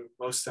get 1,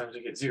 most times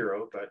we get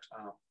 0, but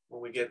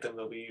when we get them,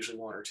 there'll be usually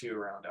 1 or 2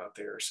 around out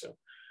there. So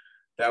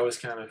that was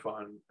kind of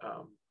fun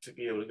to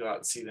be able to go out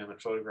and see them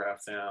and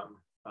photograph them.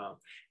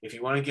 If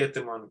you want to get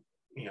them on,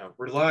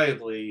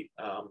 reliably,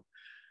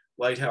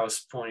 Lighthouse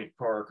Point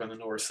Park on the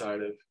north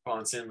side of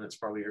Ponce Inlet's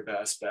probably your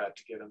best bet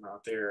to get them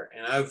out there.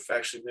 And I've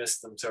actually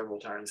missed them several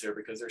times there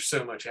because there's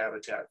so much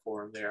habitat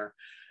for them there.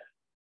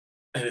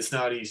 And it's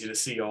not easy to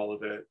see all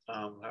of it.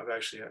 I've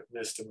actually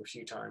missed them a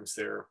few times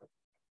there.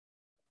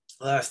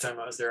 Last time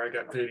I was there, I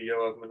got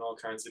video of them and all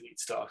kinds of neat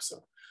stuff.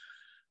 So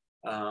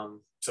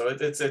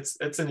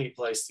it's a neat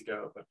place to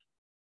go,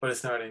 but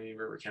it's not in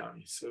River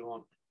County, so we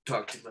won't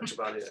talk too much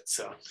about it.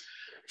 So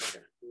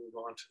okay, move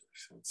on to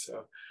this.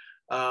 So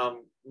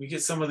we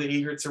get some of the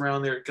egrets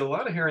around there. Get a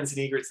lot of herons and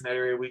egrets in that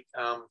area.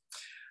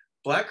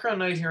 Black-crowned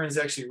night herons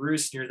actually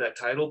roost near that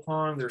tidal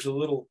pond. There's a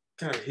little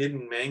kind of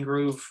hidden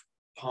mangrove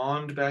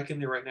pond back in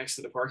there right next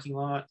to the parking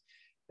lot,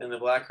 and the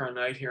black-crowned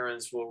night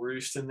herons will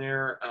roost in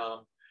there.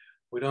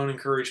 We don't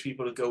encourage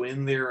people to go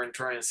in there and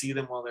try and see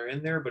them while they're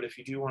in there, but if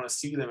you do want to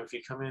see them, if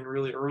you come in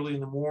really early in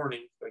the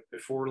morning, like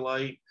before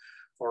light,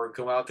 or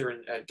go out there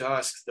at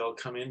dusk, they'll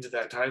come into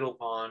that tidal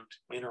pond,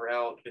 in or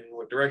out, in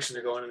what direction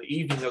they're going. In the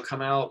evening, they'll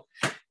come out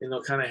and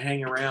they'll kind of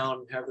hang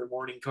around and have their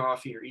morning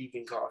coffee or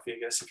evening coffee, I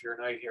guess, if you're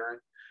a night heron,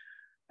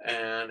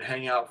 and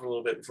hang out for a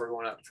little bit before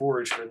going out to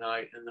forage for the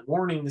night. In the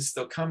mornings,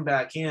 they'll come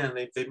back in.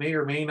 They may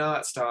or may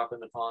not stop in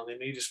the pond. They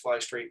may just fly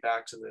straight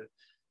back to the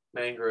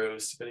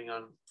mangroves, depending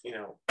on,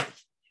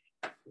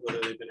 whether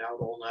they've been out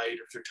all night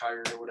or if they're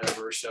tired or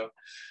whatever. So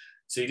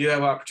you do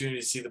have opportunity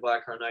to see the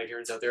black-crowned night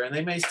herons out there, and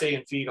they may stay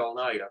and feed all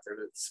night out there.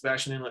 The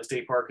Sebastian Inlet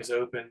State Park is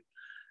open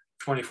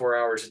 24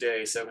 hours a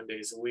day, 7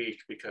 days a week,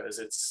 because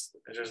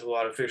there's a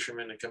lot of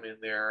fishermen that come in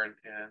there,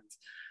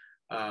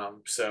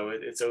 and so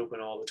it's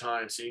open all the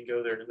time. So you can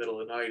go there in the middle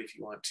of the night if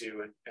you want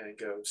to, and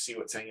go see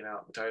what's hanging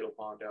out in the tidal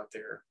pond out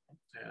there.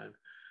 And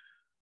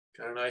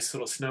got a nice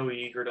little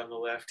snowy egret on the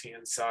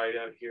left-hand side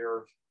out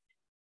here.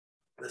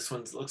 This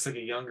one looks like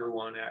a younger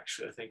one,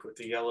 actually, I think, with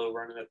the yellow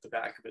running up the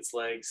back of its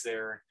legs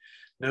there.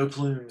 No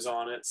plumes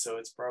on it, so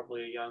it's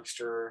probably a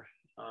youngster.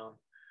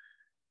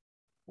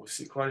 We'll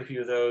see quite a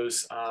few of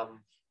those.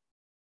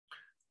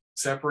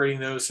 Separating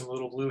those from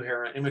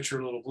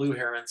immature little blue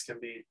herons can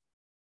be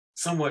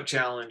somewhat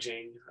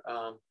challenging.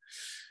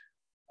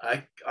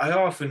 I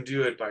often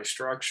do it by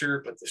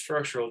structure, but the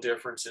structural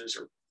differences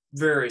are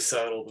very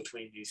subtle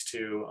between these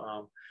two.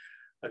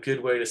 A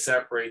good way to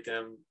separate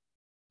them: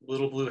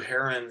 little blue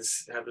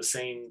herons have the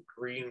same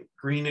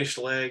greenish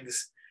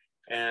legs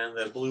and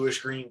the bluish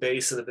green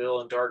base of the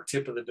bill and dark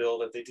tip of the bill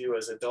that they do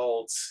as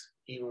adults,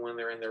 even when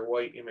they're in their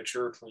white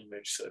immature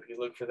plumage. So if you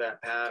look for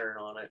that pattern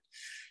on it,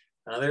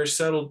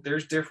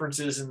 there's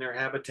differences in their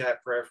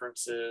habitat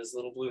preferences.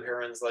 Little blue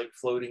herons like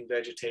floating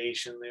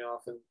vegetation. They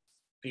often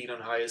feed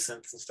on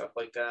hyacinths and stuff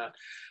like that.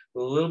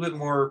 But a little bit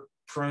more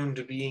prone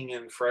to being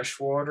in fresh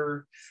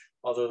water,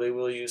 although they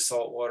will use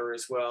salt water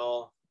as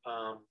well.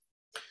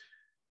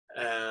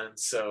 And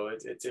so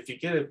if you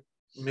get a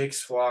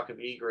mixed flock of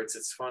egrets,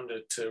 it's fun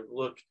to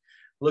look.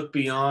 look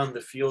beyond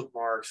the field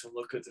marks and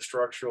look at the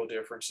structural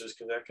differences,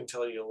 because that can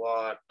tell you a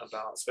lot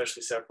about,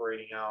 especially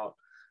separating out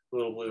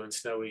little blue and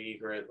snowy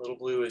egret. Little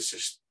blue is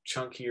just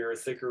chunkier,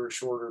 thicker,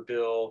 shorter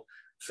bill,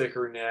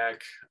 thicker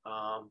neck,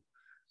 a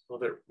little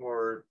bit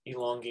more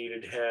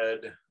elongated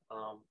head,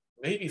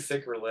 maybe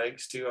thicker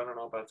legs too. I don't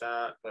know about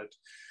that, but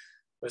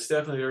it's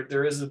definitely,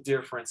 there is a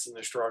difference in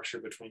the structure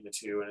between the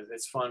two, and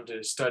it's fun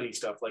to study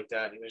stuff like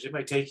that. It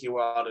might take you a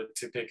while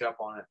to pick up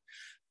on it,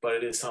 but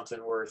it is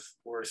something worth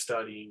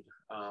studying.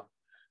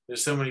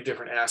 There's so many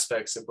different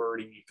aspects of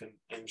birding you can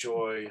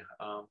enjoy.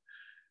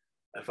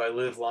 If I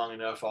live long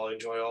enough, I'll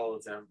enjoy all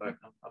of them, but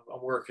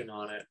I'm working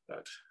on it.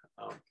 But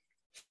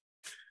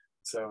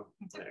so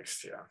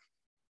next, yeah.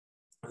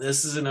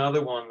 This is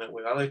another one that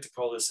I like to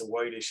call this a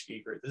whitish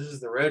egret. This is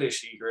the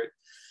reddish egret,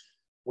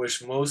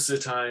 which most of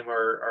the time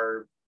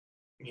are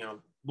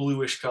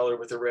bluish color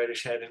with a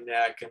reddish head and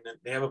neck, and then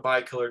they have a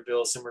bicolored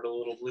bill similar to a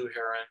little blue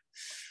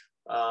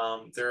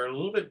heron. They're a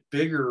little bit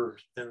bigger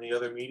than the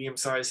other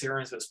medium-sized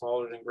herons, but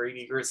smaller than great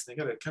egrets. They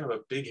got a kind of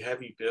a big,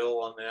 heavy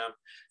bill on them,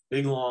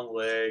 big, long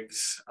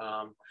legs.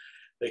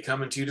 They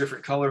come in two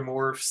different color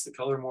morphs. The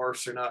color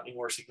morphs are not any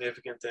more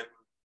significant than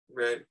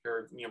red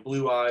or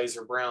blue eyes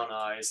or brown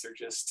eyes. They're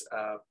just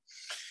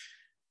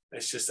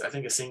it's just, I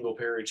think, a single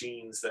pair of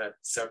genes that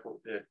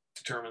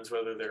determines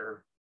whether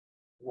they're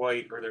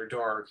white or they're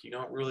dark. You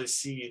don't really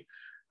see.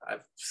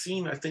 I've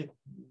seen, I think,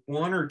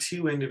 one or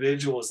two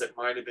individuals that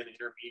might have been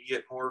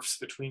intermediate morphs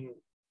between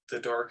the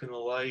dark and the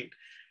light.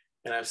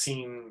 And I've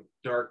seen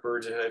dark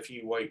birds that have a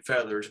few white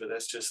feathers, but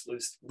that's just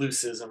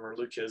leucism or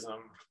leucism,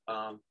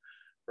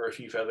 or a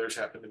few feathers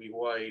happen to be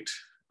white.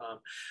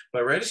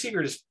 But reddish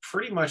egret is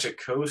pretty much a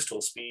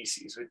coastal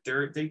species.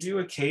 They do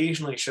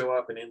occasionally show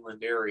up in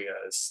inland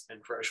areas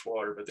and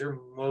freshwater, but they're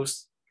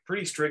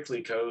pretty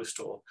strictly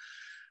coastal.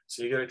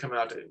 So you got to come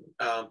out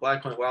to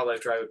Black Point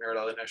Wildlife Drive at Merritt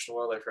Island National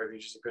Wildlife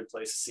Refuge is a good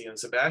place to see them.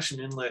 Sebastian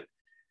Inlet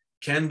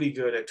can be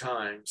good at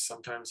times.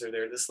 Sometimes they're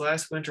there. This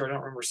last winter, I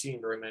don't remember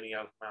seeing very many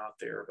of them out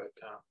there,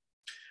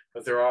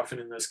 but they're often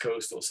in those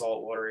coastal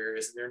saltwater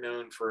areas, and they're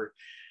known for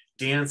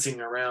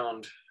dancing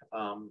around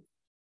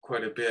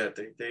quite a bit.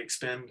 They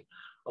expend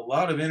a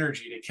lot of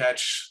energy to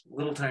catch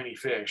little tiny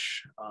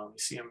fish. You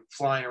see them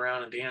flying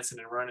around and dancing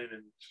and running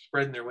and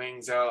spreading their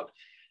wings out,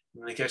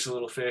 and they catch a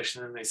little fish,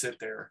 and then they sit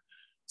there.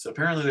 So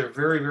apparently they're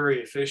very,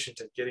 very efficient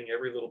at getting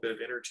every little bit of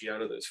energy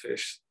out of those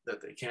fish that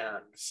they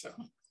can. So,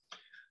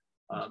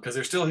 because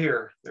they're still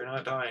here, they're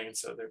not dying,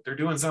 so they're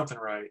doing something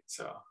right.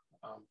 So,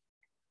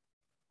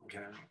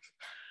 okay.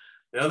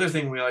 The other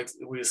thing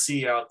we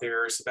see out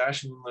there,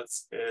 Sebastian Inlet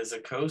is a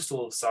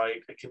coastal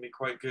site. It can be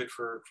quite good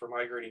for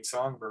migrating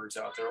songbirds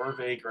out there, or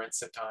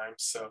vagrants at times.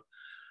 So,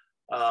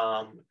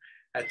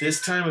 at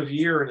this time of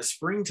year in the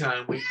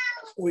springtime,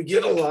 we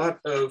get a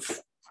lot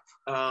of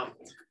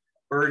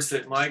birds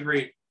that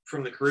migrate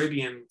from the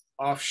Caribbean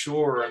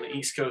offshore on the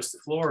east coast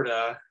of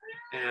Florida,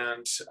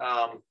 and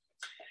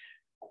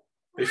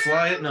they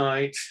fly at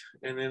night,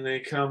 and then they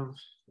come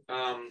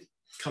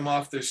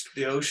off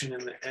the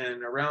ocean,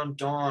 and around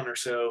dawn or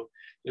so,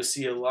 you'll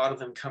see a lot of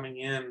them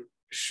coming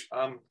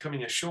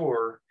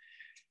ashore,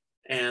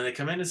 and they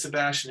come into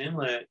Sebastian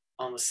Inlet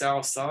on the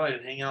south side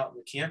and hang out in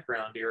the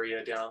campground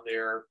area down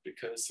there,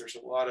 because there's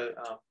a lot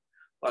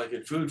of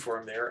good food for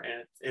them there,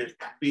 and it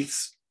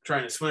beats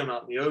trying to swim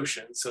out in the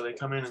ocean. So they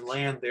come in and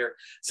land there.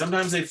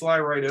 Sometimes they fly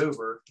right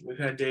over. We've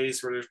had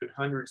days where there's been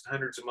hundreds and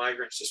hundreds of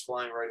migrants just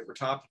flying right over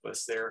top of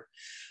us there.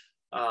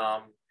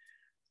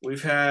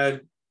 We've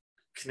had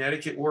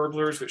Connecticut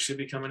warblers, which should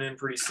be coming in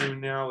pretty soon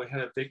now. We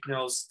had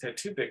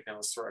two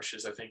big-nosed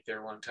thrushes, I think,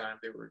 there one time.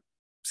 They were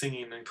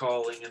singing and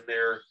calling in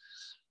there.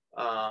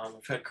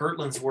 We've had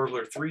Kirtland's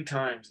warbler 3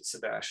 times at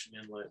Sebastian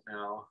Inlet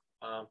now.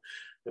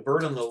 The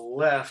bird on the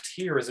left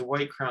here is a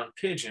white-crowned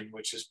pigeon,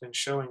 which has been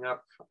showing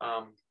up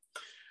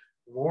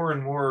more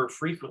and more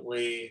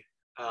frequently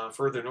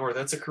further north.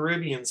 That's a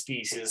Caribbean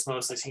species. It's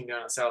mostly seen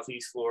down in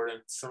southeast Florida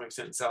and to some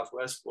extent in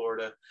southwest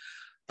Florida.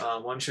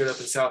 One showed up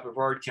in South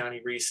Brevard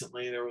County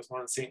recently. There was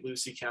one in St.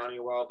 Lucie County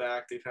a while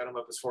back. They've had them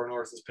up as far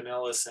north as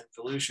Pinellas and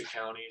Volusia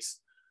counties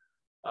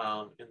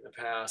in the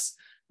past.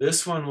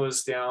 This one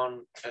was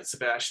down at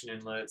Sebastian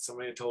Inlet.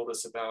 Somebody had told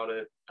us about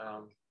it.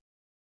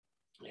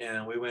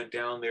 And we went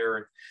down there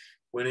and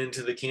went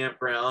into the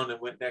campground and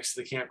went next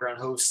to the campground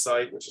host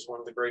site, which is one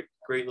of the great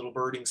little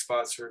birding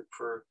spots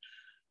for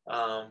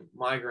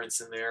migrants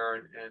in there.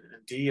 And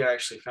Dee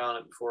actually found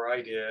it before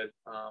I did.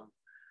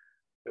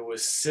 It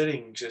was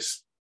sitting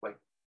just like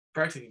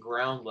practically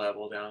ground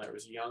level down there. It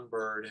was a young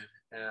bird,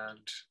 and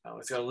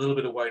it's got a little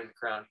bit of white in the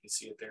crown. You can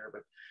see it there,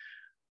 but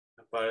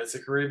it's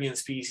a Caribbean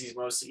species,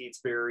 mostly eats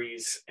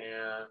berries,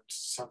 and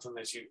something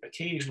that you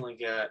occasionally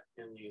get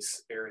in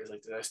these areas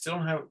like that. I still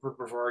don't have it for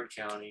Brevard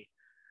County,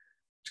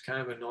 which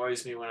kind of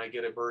annoys me when I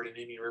get a bird in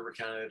Indian River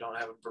County that I don't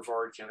have in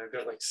Brevard County. I've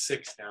got like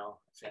 6 now,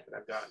 I think, that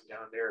I've gotten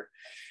down there.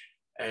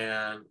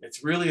 And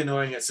it's really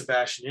annoying at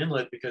Sebastian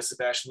Inlet, because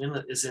Sebastian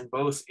Inlet is in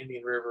both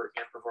Indian River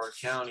and Brevard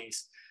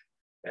counties.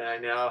 And I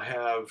now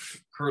have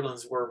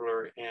Kirtland's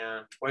warbler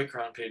and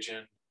white-crowned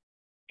pigeon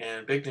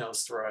and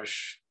big-nosed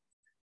thrush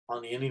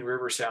on the Indian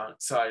River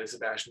side of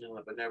Sebastian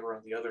Inlet, but never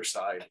on the other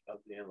side of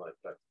the inlet.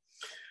 But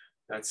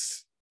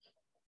that's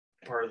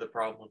part of the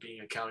problem of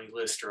being a county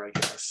lister, I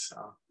guess.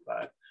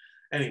 But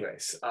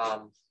anyways,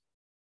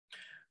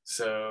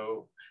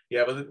 so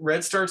yeah, but the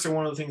red starts are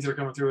one of the things that are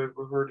coming through.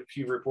 We've heard a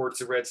few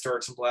reports of red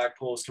starts and black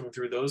poles coming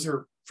through. Those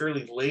are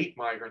fairly late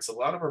migrants. A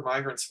lot of our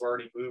migrants have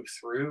already moved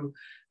through.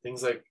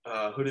 Things like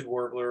hooded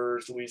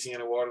warblers,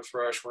 Louisiana water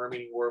thrush,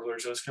 worm-eating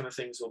warblers, those kind of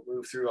things will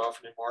move through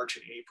often in March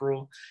and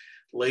April.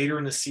 Later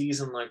in the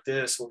season like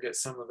this, we'll get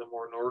some of the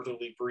more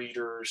northerly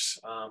breeders,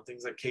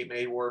 things like Cape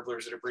May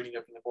warblers that are breeding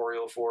up in the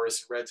boreal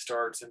forest, red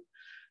starts and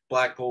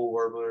black pole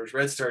warblers.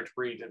 Red starts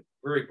breed in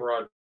very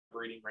broad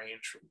breeding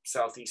range from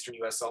southeastern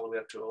US all the way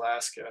up to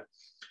Alaska,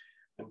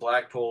 and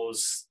black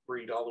poles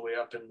breed all the way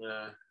up in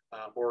the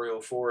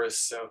boreal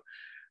forest. So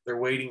they're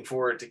waiting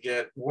for it to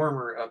get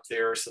warmer up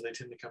there, so they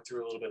tend to come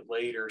through a little bit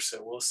later.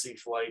 So we'll see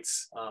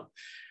flights.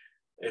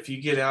 If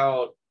you get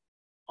out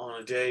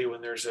on a day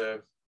when there's a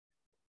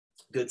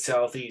good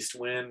southeast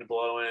wind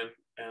blowing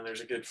and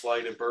there's a good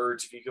flight of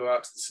birds, if you go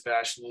out to the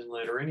Sebastian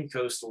Inlet or any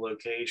coastal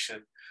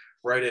location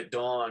right at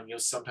dawn, you'll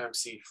sometimes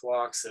see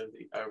flocks of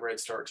red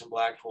starts and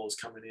black poles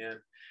coming in.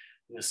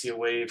 You'll see a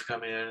wave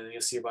come in, and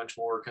you'll see a bunch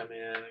more come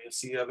in, and you'll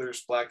see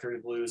others,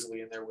 black-throated blues will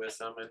be in there with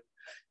them, and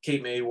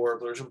Cape May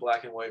warblers and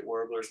black and white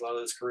warblers. A lot of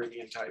those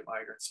Caribbean type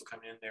migrants will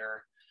come in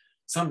there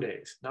some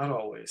days, not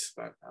always,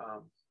 but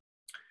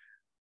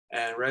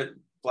and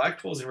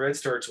black poles and red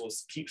starts will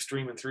keep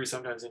streaming through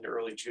sometimes into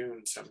early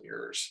June some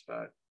years,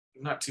 but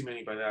not too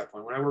many by that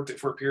point. When I worked at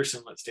Fort Pierce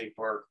Inlet State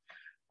Park,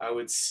 I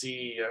would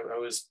see, I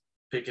was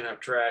picking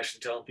up trash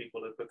and telling people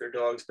to put their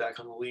dogs back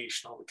on the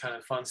leash and all the kind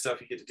of fun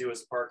stuff you get to do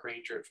as a park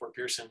ranger at Fort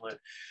Pierce Inlet.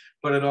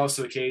 But I'd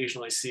also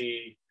occasionally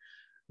see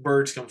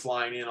birds come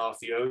flying in off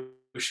the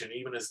ocean,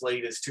 even as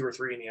late as 2 or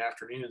 3 in the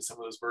afternoon. Some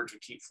of those birds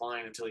would keep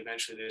flying until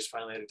eventually they just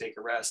finally had to take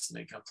a rest and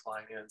they come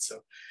flying in. So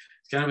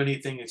it's kind of a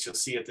neat thing that you'll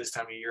see at this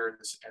time of year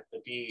at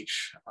the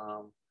beach.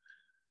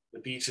 The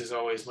beach has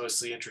always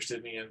mostly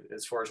interested me in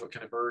as far as what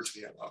kind of birds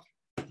we have up.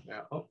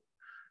 Yeah. Oh,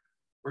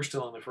 we're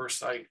still on the first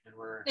site and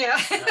we're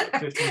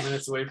 15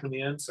 minutes away from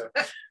the end. So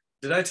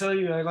did I tell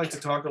you I like to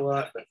talk a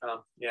lot? But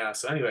yeah,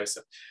 so anyway,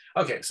 so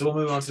okay, so we'll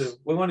move on to,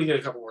 we want to get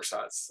a couple more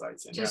sites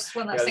in. Just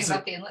one last thing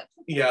about the inlet.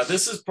 Yeah,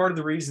 this is part of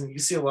the reason you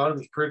see a lot of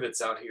these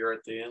privets out here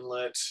at the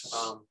inlet.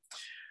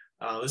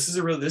 This is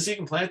this you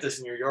can plant this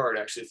in your yard,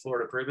 actually.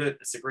 Florida privet.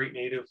 It's a great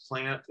native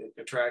plant. It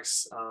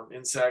attracts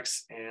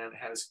insects and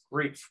has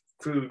great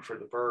food for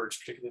the birds,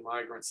 particularly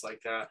migrants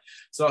like that.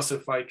 It's also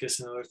ficus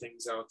and other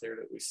things out there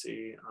that we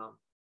see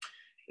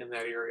in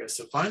that area.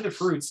 So find the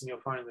fruits and you'll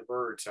find the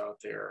birds out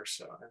there.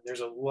 So, and there's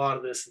a lot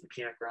of this in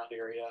the campground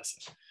area.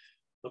 So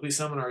there'll be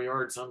some in our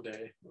yard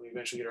someday when we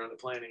eventually get around to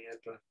planting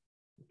it. But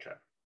okay.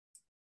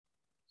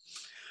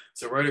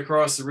 So right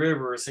across the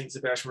river is St.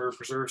 Sebastian River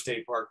Preserve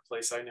State Park, a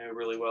place I know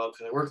really well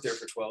because I worked there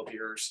for 12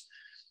 years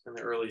in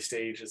the early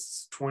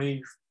stages.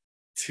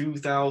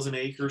 22,000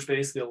 acres,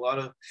 basically, a lot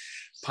of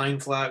pine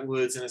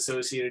flatwoods and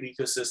associated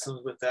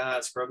ecosystems with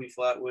that, scrubby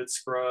flatwood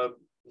scrub,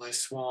 nice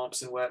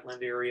swamps and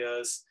wetland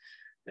areas.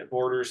 It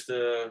borders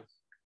the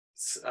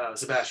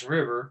Sebastian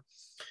River,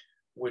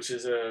 which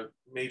is a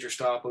major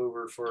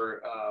stopover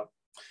for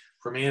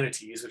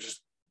manatees, which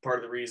is part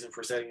of the reason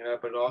for setting it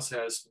up. But it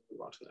also has,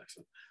 move on to the next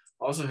one,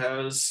 also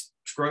has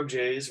scrub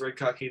jays,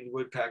 red-cockaded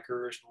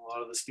woodpeckers, and a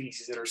lot of the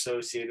species that are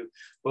associated.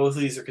 Both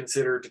of these are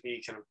considered to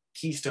be kind of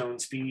keystone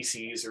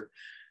species, or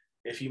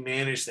if you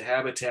manage the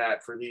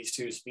habitat for these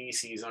two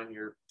species on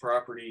your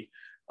property,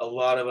 a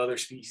lot of other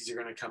species are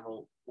going to come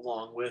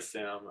along with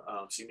them.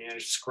 So you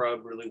manage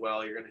scrub really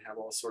well, you're going to have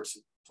all sorts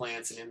of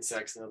plants and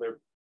insects and other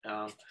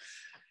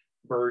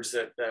birds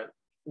that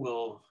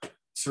will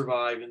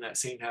survive in that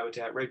same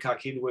habitat.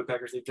 Red-cockaded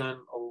woodpeckers, they've done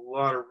a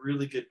lot of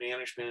really good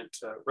management,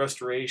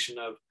 restoration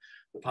of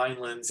the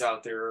pinelands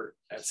out there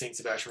at St.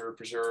 Sebastian River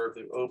Preserve.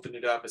 They've opened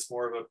it up. It's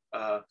more of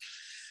a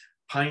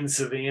pine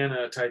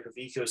savanna type of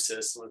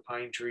ecosystem with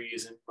pine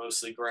trees and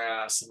mostly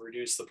grass, and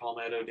reduced the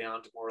palmetto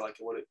down to more like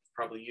what it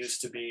probably used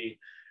to be.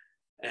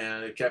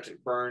 And it kept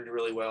it burned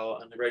really well.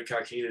 And the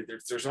red-cockaded,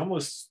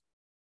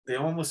 they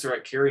almost are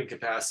at carrying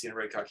capacity in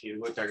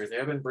red-cockaded woodpeckers. They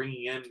have been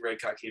bringing in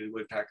red-cockaded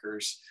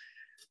woodpeckers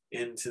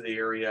into the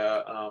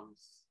area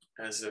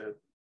as a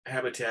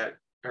habitat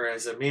or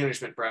as a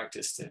management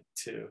practice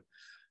to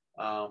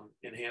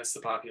enhance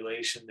the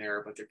population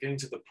there, but they're getting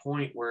to the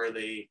point where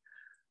they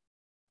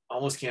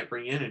almost can't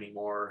bring in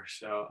anymore.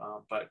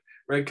 So, but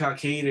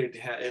red-cockaded,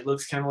 it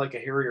looks kind of like a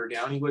hairy or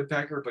downy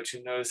woodpecker, but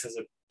you notice has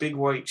a big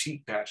white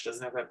cheek patch.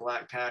 Doesn't have that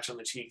black patch on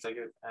the cheek like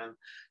a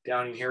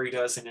downy hairy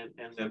does, and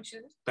the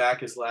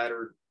back is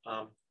laddered.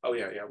 Oh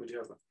yeah, we do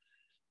have one.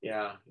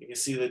 Yeah, you can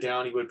see the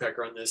downy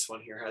woodpecker on this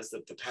one here has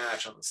the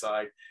patch on the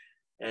side,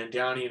 and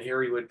downy and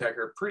hairy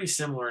woodpecker are pretty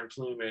similar in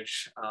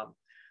plumage.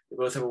 They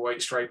both have a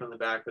white stripe on the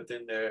back, but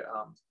then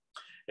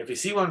if you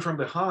see one from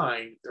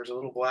behind, there's a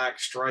little black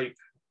stripe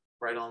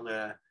right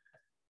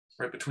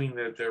right between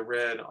the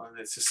red on,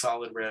 it's a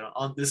solid red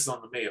on, this is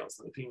on the males,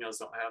 and the females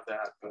don't have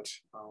that, but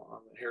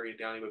on the hairy and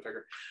downy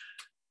woodpecker.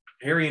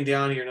 Hairy and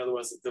downy are another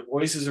ones. The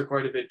voices are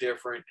quite a bit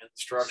different and the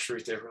structure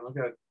is different. Look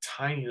how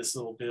tiny this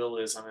little bill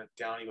is on a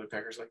downy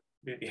woodpecker. It's like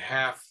maybe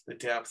half the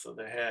depth of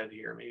the head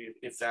here, maybe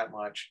if that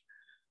much.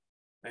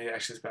 Maybe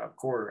actually it's about a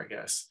quarter, I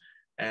guess.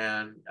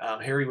 And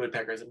hairy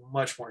woodpecker has a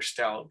much more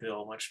stout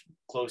bill, much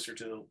closer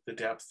to the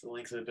depth, the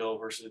length of the bill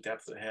versus the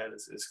depth of the head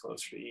is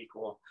closer to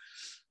equal.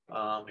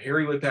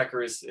 Hairy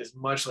woodpecker is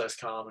much less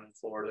common in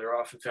Florida. They're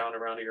often found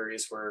around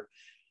areas where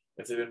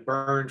if they've been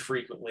burned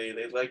frequently,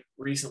 they like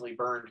recently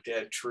burned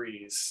dead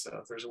trees. So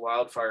if there's a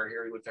wildfire,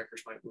 hairy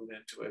woodpeckers might move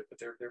into it, but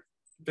they're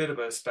a bit of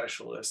a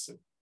specialist. And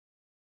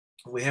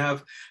we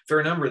have a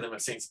fair number of them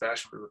at St.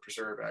 Sebastian River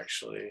Preserve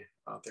actually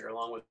out there,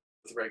 along with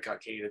the red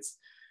cockadids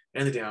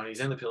and the downies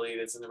and the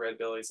pileatids and the red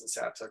bellies and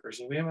sapsuckers.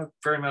 And we have a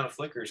fair amount of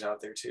flickers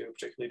out there too,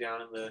 particularly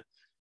down in the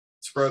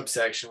scrub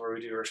section where we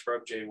do our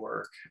scrub jay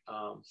work.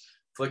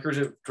 Flickers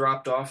have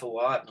dropped off a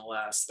lot in the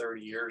last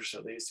 30 years.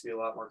 So they used to be a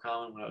lot more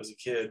common when I was a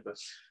kid, but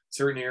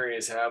certain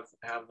areas have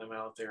them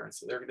out there. And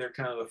so they're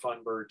kind of a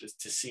fun bird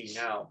to see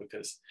now,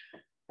 because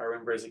I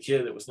remember as a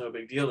kid, it was no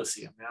big deal to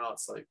see them. Now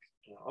it's like,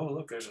 you know, oh,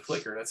 look, there's a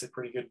flicker. That's a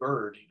pretty good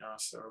bird, you know,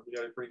 so we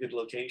got a pretty good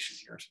location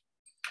here. So,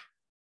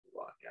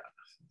 yeah.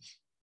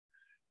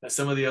 Now,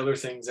 some of the other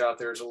things out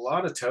there, there's a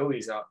lot of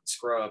towies out in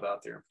scrub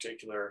out there in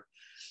particular.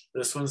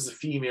 This one's the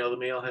female. The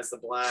male has the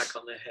black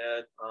on the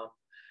head.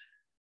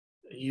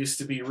 It used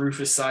to be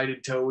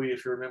rufous-sided towie,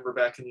 if you remember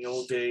back in the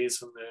old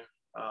days when the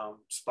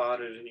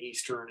spotted and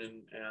eastern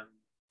and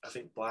I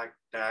think black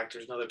back.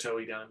 There's another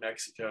towie down in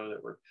Mexico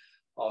that were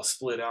all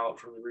split out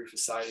from the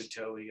rufous-sided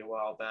towie a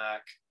while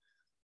back.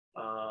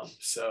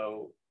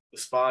 So the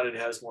spotted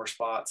has more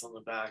spots on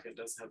the back. It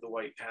doesn't have the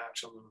white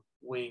patch on the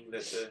wing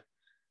that the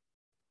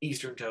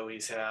eastern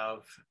towies have.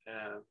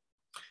 And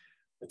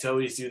the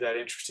towies do that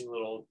interesting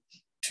little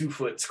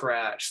 2-foot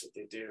scratch that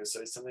they do.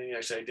 So it's something you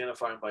actually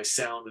identify them by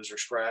sound as they're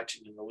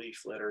scratching in the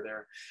leaf litter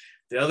there.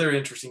 The other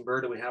interesting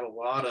bird that we have a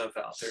lot of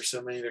out there,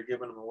 so many they're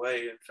giving them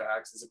away, in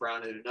fact, is the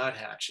brown-headed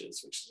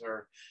nuthatches, which is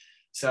our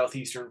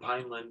southeastern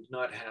pineland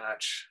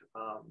nuthatch,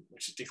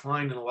 which has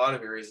declined in a lot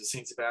of areas. The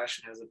St.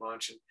 Sebastian has a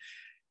bunch,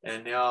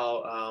 and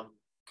now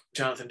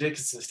Jonathan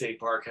Dickinson State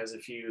Park has a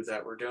few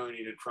that were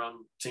donated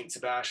from St.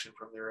 Sebastian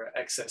from their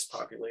excess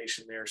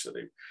population there. So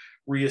they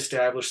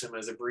reestablished them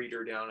as a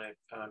breeder down at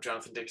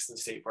Jonathan Dickinson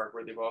State Park,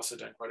 where they've also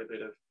done quite a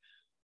bit of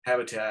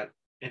habitat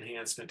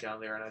enhancement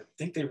down there. And I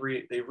think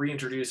they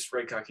reintroduced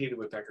red cockaded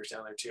woodpeckers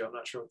down there too. I'm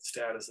not sure what the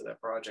status of that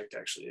project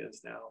actually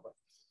is now, but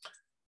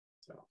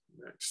so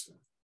next.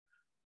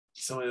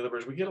 Some of the other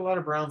birds, we get a lot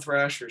of brown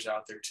thrashers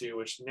out there too,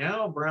 which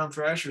now brown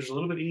thrashers are a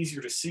little bit easier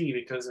to see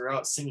because they're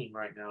out singing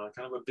right now.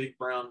 Kind of a big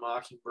brown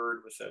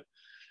mockingbird with a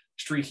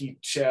streaky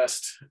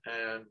chest,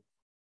 and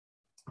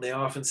they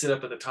often sit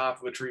up at the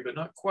top of a tree, but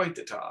not quite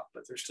the top,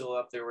 but they're still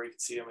up there where you can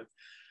see them.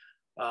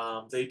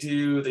 And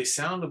they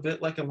sound a bit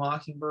like a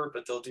mockingbird,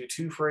 but they'll do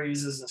 2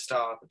 phrases and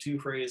stop, and 2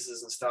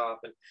 phrases and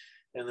stop, and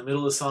in the middle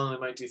of the song they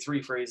might do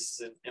 3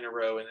 phrases in a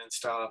row and then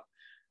stop.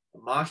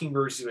 The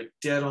mockingbirds do a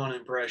dead-on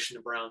impression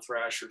of brown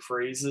thrasher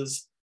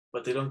phrases,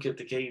 but they don't get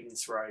the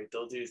cadence right.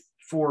 They'll do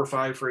 4 or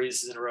 5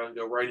 phrases in a row and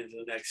go right into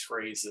the next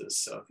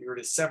phrases. So if you were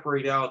to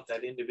separate out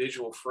that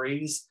individual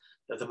phrase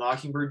that the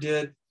mockingbird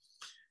did,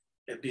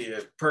 it'd be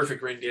a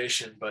perfect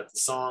rendition, but the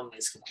song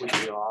is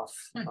completely off.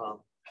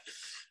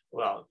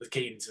 Well, the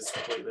cadence is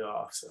completely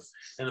off. So,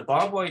 and the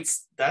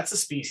bobwhites, that's a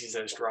species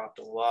that has dropped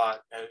a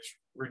lot, has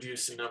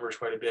reduced in numbers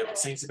quite a bit. But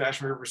St.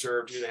 Sebastian River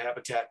Preserve, due to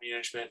habitat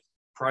management,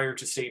 prior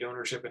to state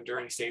ownership and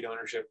during state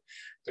ownership,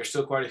 there's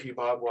still quite a few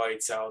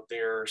bobwhites out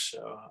there.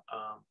 So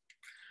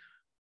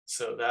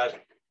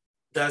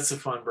that's a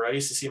fun bird. I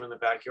used to see them in the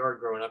backyard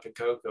growing up in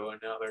Cocoa, and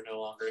now they're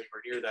no longer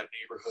anywhere near that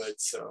neighborhood.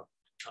 So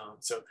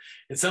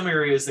in some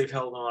areas they've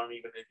held on and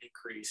even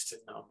increased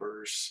in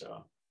numbers.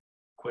 So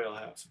quail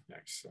have some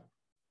next. So.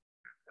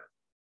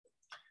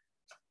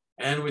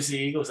 And we see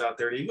eagles out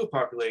there. The eagle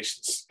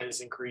population is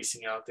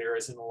increasing out there,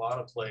 as in a lot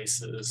of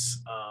places.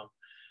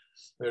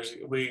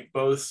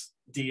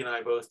 Dee and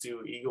I both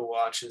do eagle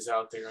watches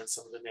out there on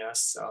some of the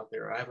nests out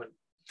there. I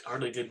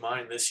hardly did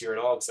mine this year at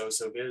all because I was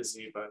so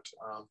busy, but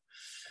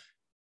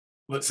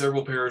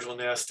several pairs will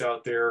nest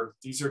out there.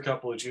 These are a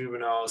couple of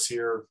juveniles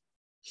here.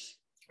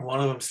 One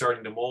of them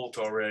starting to molt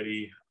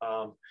already.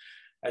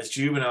 As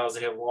juveniles,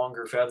 they have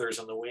longer feathers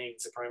on the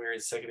wings. The primary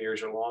and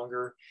secondaries are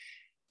longer.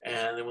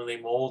 And then when they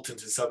molt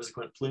into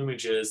subsequent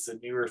plumages, the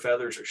newer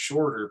feathers are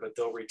shorter, but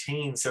they'll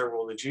retain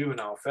several of the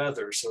juvenile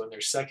feathers. So in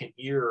their second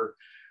year,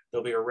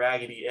 there'll be a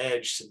raggedy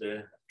edge to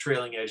the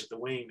trailing edge of the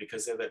wing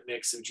because they have that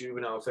mix of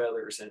juvenile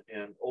feathers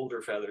and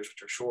older feathers,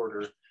 which are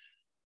shorter.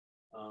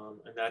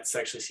 And that's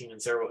actually seen in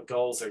several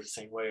gulls are the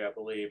same way, I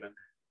believe, and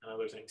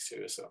other things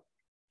too. So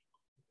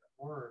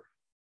more,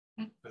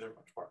 okay.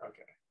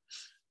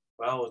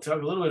 Well, we'll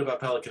talk a little bit about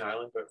Pelican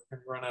Island, but we're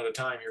going to run out of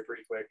time here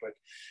pretty quick. But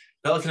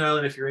Pelican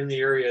Island, if you're in the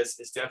area, is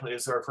definitely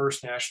our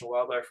first national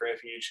wildlife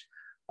refuge.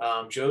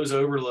 Joe's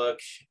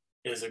Overlook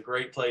is a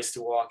great place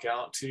to walk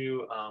out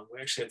to.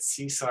 We actually had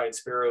seaside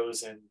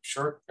sparrows and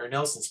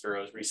Nelson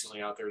sparrows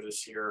recently out there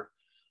this year.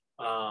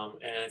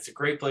 And it's a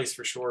great place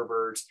for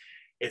shorebirds.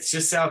 It's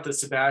just south of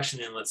Sebastian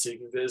Inlet, so you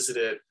can visit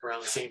it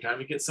around the same time.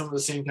 You get some of the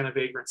same kind of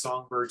vagrant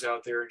songbirds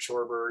out there and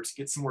shorebirds.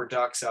 Get some more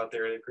ducks out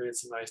there. They created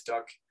some nice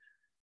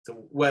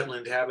some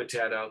wetland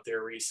habitat out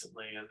there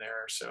recently in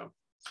there. So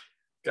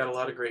got a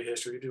lot of great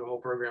history. We do a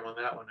whole program on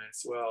that one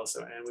as well.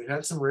 So, and we've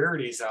had some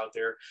rarities out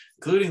there,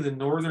 including the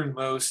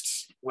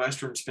northernmost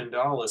western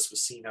spindalis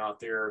was seen out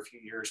there a few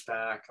years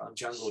back on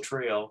Jungle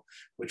Trail,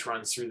 which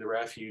runs through the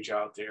refuge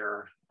out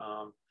there.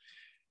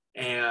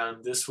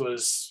 And this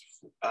was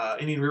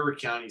Indian River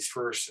County's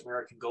first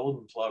American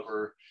golden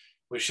plover,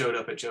 which showed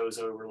up at Joe's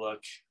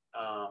Overlook.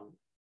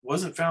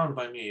 Wasn't found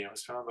by me. It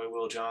was found by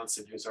Will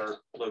Johnson, who's our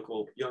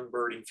local young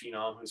birding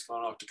phenom who's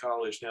gone off to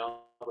college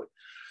now.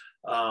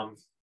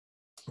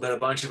 But a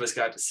bunch of us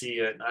got to see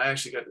it, and I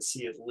actually got to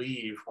see it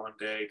leave one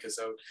day because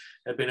I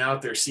had been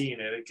out there seeing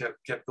it. It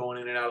kept going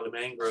in and out of the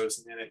mangroves,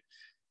 and then it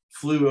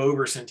flew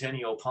over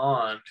Centennial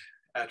Pond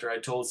after I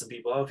told some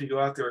people, oh, if you go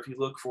out there, if you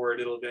look for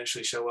it, it'll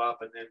eventually show up.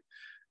 And then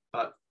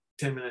about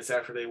 10 minutes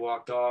after they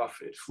walked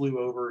off, it flew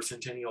over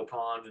Centennial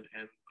Pond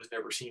and was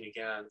never seen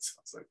again. So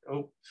I was like,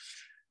 oh,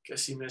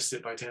 guess you missed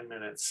it by 10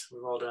 minutes.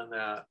 We've all done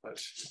that,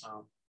 but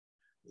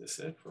that's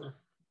it for.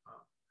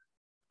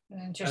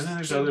 And then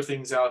there's other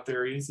things out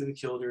there. You can see the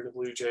killdeer, the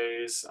blue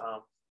jays.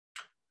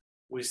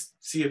 We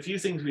see a few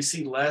things we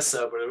see less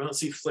of, but we don't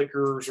see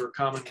flickers or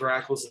common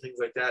grackles and things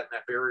like that in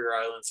that barrier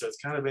island. So it's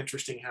kind of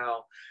interesting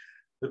how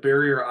the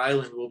barrier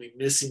island will be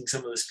missing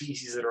some of the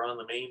species that are on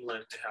the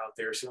mainland out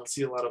there. So you don't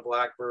see a lot of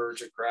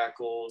blackbirds or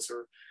grackles,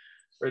 or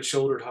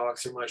red-shouldered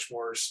hawks are much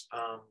more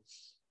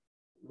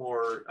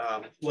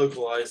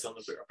localized on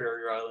the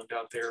barrier island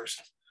out there.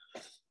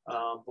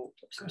 I'm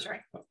sorry.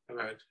 Go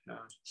ahead.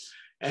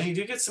 And you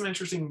do get some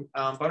interesting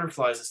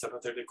butterflies and stuff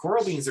out there. The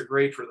coral beans are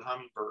great for the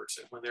hummingbirds.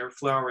 When they're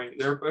flowering,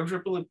 they're a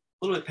little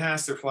bit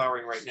past their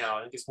flowering right now.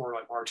 I think it's more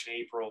like March and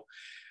April.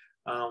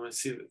 And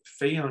see the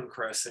Phaon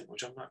crescent,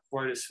 which I'm not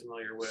quite as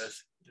familiar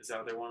with, is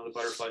out there, one of the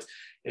butterflies.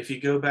 If you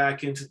go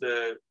back into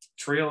the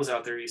trails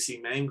out there, you see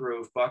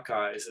mangrove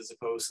buckeyes as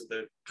opposed to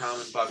the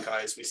common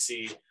buckeyes we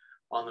see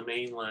on the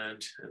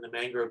mainland. And the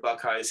mangrove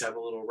buckeyes have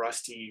a little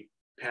rusty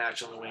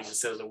patch on the wing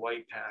instead of the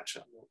white patch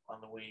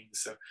on the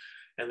wings. So,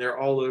 and they're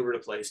all over the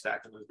place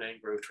back in those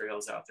mangrove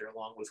trails out there,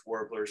 along with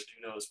warblers and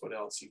who knows what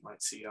else you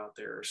might see out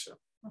there. So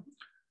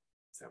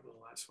is that the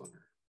last one?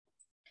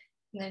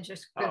 And then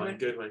just Goodwin.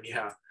 Goodwin,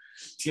 yeah.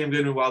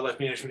 T.M.Goodwin Wildlife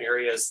Management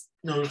Area is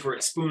known for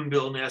its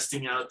spoonbill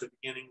nesting out at the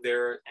beginning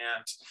there,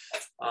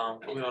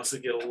 and we also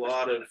get a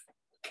lot of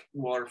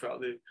waterfowl.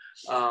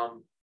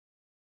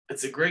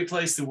 It's a great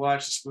place to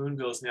watch the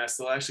spoonbills nest.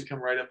 They'll actually come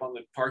right up on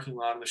the parking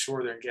lot on the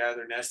shore there and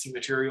gather nesting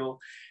material.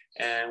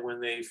 And when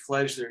they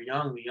fledge their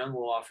young, the young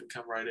will often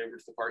come right over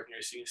to the parking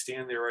area. So you can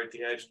stand there right at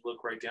the edge and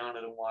look right down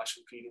at them, watch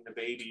them feeding the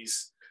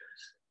babies.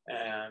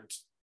 And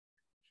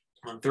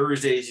on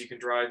Thursdays, you can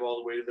drive all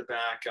the way to the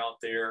back out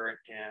there.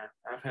 And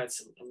I've had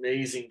some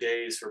amazing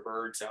days for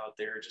birds out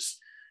there, just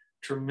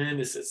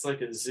tremendous. It's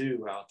like a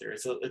zoo out there.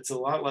 It's a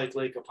lot like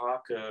Lake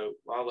Apopka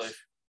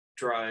Wildlife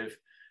Drive.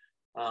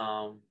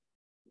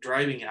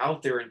 Driving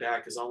out there and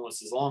back is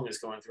almost as long as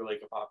going through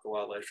Lake Apopka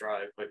Wildlife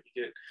Drive, but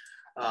you get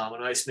a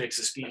nice mix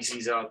of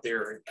species out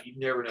there, and you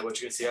never know what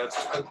you're gonna see.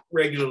 I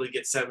regularly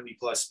get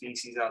 70+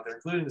 species out there,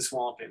 including the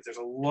swamp pins. There's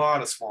a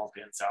lot of swamp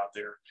pins out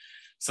there.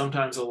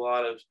 Sometimes a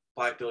lot of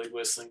black-bellied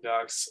whistling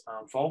ducks.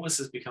 Fulvus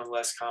has become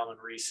less common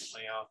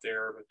recently out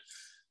there,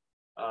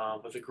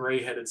 but the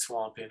gray-headed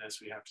swamp pin, as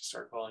we have to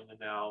start calling them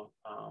now,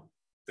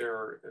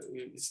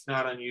 it's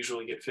not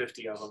unusual to get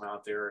 50 of them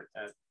out there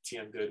at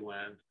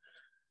T.M.Goodwin.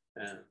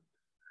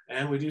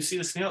 And we do see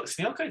the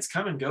snail kites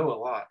come and go a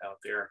lot out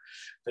there.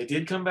 They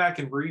did come back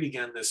and breed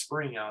again this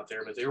spring out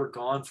there, but they were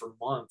gone for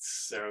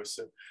months. So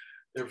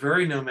they're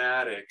very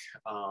nomadic,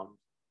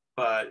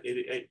 but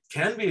it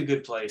can be a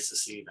good place to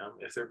see them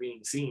if they're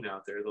being seen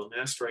out there. They'll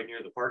nest right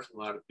near the parking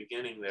lot at the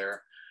beginning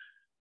there,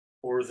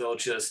 or they'll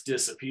just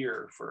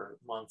disappear for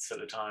months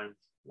at a time,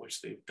 which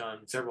they've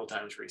done several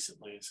times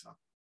recently. So.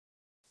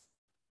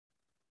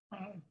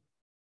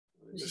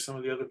 There's some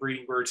of the other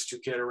breeding birds to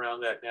get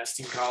around that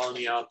nesting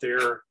colony out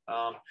there.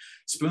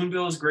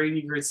 Spoonbills, great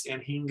egrets,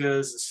 and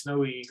hingas and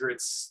snowy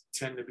egrets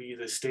tend to be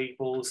the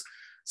staples.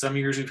 Some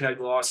years we've had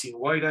glossy and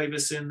white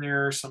ibis in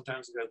there.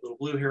 Sometimes we've got little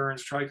blue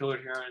herons,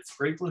 tricolored herons.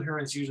 Great blue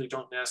herons usually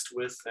don't nest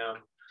with them.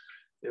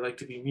 They like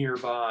to be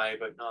nearby,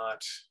 but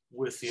not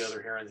with the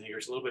other herons.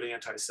 It's a little bit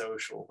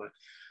antisocial,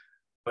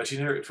 but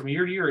you know, from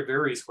year to year it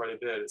varies quite a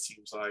bit. It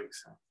seems like.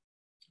 So,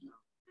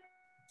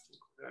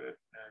 got it.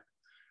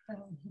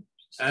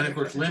 And of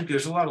course,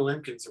 there's a lot of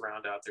limpkins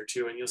around out there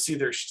too, and you'll see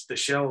the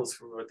shells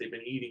from what they've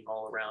been eating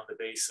all around the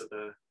base of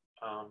the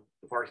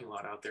parking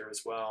lot out there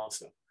as well.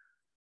 So,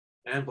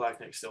 and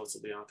black-necked stilts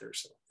will be out there.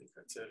 So I think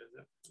that's it. Is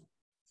it?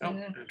 Oh,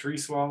 and tree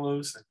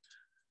swallows. And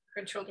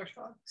red-shouldered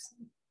hawks.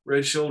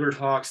 Red-shouldered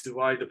hawks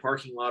divide the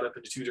parking lot up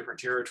into two different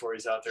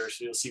territories out there.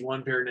 So you'll see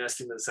one pair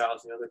nesting to the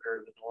south, and the other pair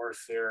to the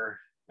north there.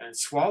 and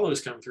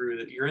swallows come through.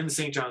 That you're in the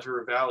St. Johns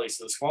River Valley,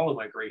 so the swallow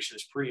migration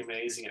is pretty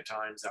amazing at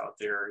times out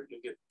there.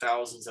 You get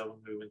thousands of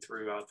them moving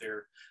through out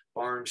there.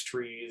 Barns,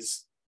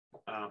 trees,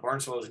 barn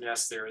swallows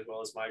nest there as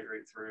well as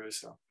migrate through.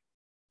 So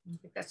I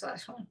think that's the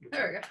last one.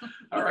 There we go.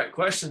 all right,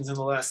 questions in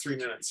the last 3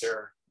 minutes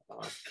here.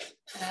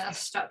 I'll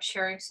stop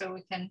sharing so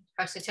we can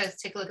actually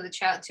take a look at the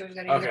chat, see if we've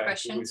got any other Okay.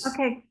 questions.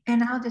 Okay,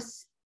 and I'll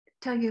just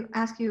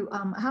ask you,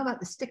 how about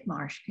the stick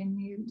marsh? Can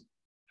you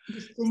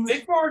distinguish?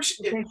 Stick marsh,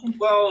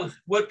 well,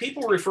 what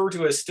people refer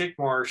to as stick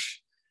marsh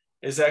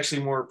is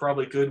actually more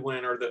probably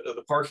Goodwin or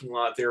the parking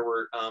lot there,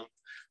 where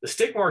the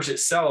stick marsh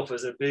itself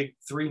is a big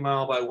 3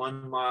 mile by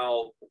 1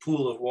 mile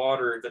pool of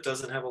water that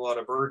doesn't have a lot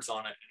of birds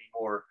on it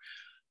anymore.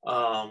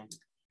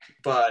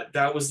 But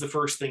that was the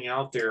first thing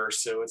out there.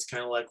 So it's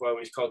kind of like why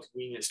we call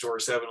convenience store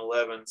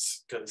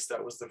 7-Elevens, because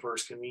that was the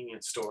first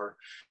convenience store.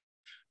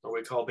 Or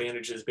we call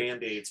bandages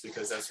Band-Aids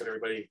because that's what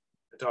everybody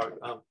talk.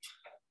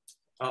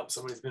 Oh,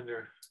 somebody's been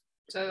there.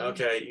 So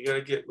Okay, you got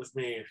to get with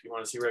me if you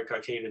want to see red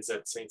cockades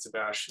at St.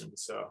 Sebastian.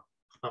 So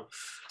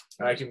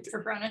I can.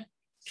 for Brennan.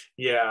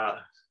 Yeah.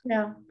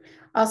 Yeah.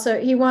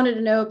 Also, he wanted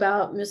to know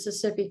about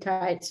Mississippi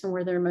kites and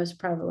where they're most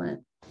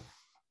prevalent.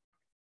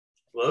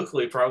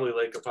 Locally, probably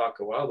Lake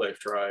Apopka Wildlife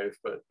Drive,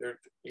 but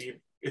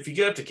if you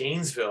get up to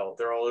Gainesville,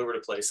 they're all over the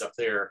place up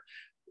there.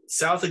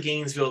 South of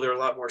Gainesville, they're a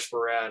lot more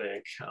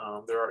sporadic.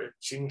 You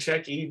can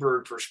check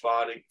eBird for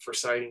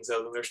sightings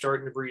of them. They're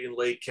starting to breed in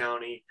Lake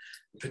County,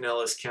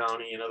 Pinellas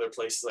County, and other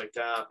places like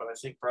that. But I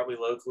think probably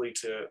locally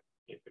to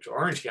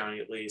Orange County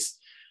at least.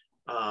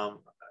 I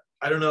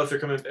don't know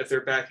if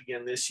they're back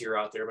again this year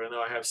out there, but I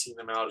know I have seen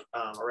them out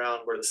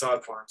around where the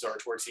sod farms are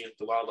towards the end of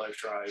the wildlife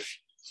drive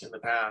in the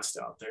past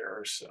out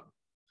there. So.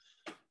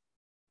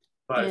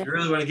 But if you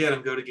really want to get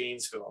them, go to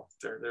Gainesville.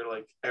 They're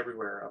like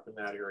everywhere up in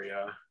that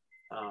area.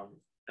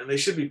 And they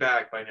should be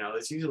back by now.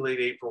 It's usually late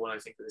April when I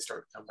think they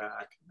start to come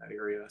back in that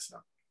area. So.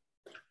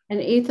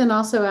 And Ethan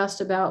also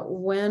asked about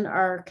when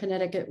are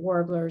Connecticut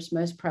warblers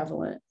most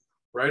prevalent?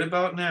 Right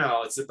about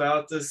now. It's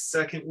about the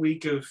second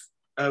week of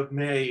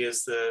May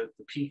is the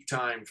peak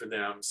time for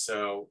them.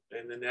 So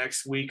in the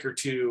next week or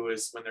two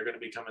is when they're going to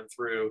be coming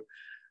through.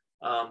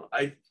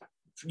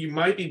 You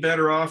might be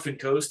better off in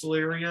coastal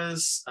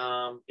areas.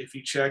 If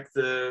you check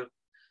the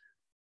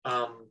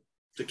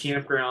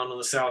campground on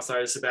the south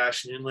side of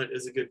Sebastian Inlet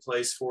is a good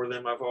place for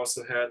them. I've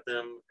also had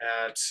them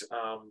at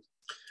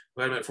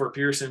Fort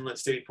Pierce Inlet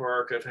State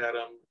Park. I've had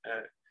them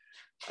at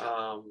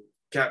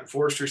Captain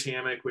Forster's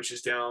Hammock, which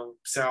is down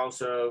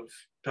south of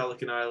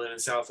Pelican Island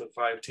and south of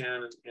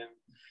 510 in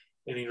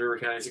Indian River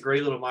County. It's a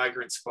great little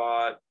migrant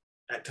spot.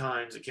 At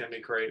times it can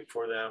be great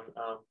for them,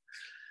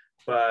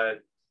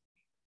 but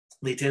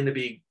they tend to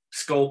be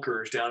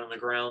skulkers down in the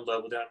ground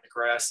level, down in the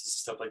grasses and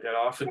stuff like that.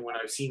 Often when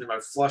I've seen them,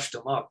 I've flushed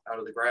them up out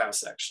of the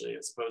grass actually,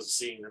 as opposed to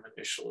seeing them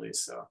initially.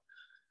 So,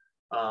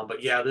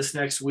 but yeah, this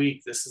next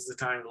week, this is the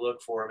time to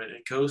look for them.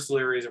 And coastal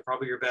areas are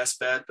probably your best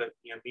bet, but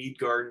mead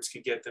gardens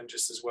could get them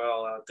just as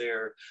well out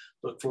there.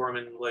 Look for them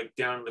in like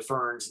down in the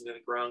ferns and then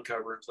the ground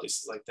cover and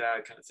places like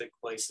that, kind of thick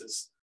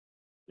places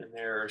in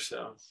there.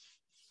 So.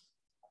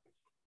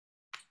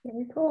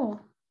 Very cool.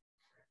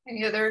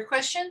 Any other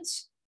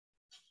questions?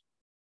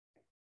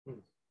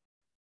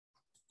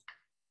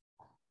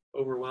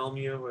 Overwhelm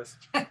you with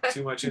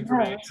too much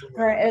information.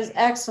 Right, it's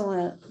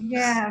excellent.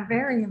 Yeah,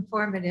 very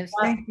informative.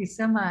 Thank you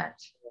so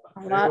much.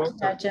 A lot to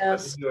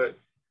digest.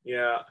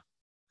 Yeah.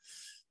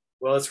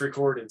 Well, it's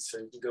recorded, so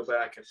you can go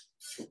back and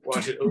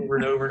watch it over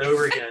and over and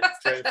over again,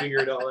 try to figure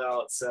it all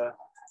out. So.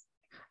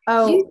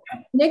 Oh,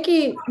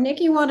 Nikki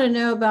wanted to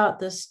know about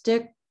the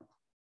stick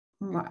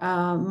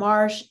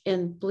marsh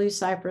in Blue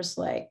Cypress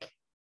Lake.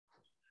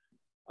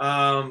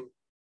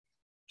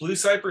 Blue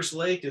Cypress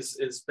Lake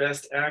is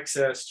best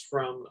accessed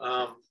from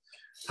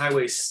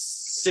Highway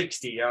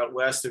 60 out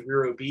west of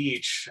Vero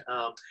Beach.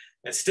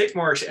 And Stick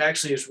Marsh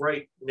actually is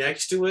right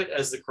next to it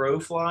as the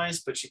crow flies,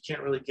 but you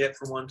can't really get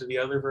from one to the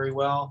other very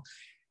well.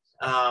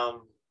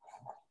 The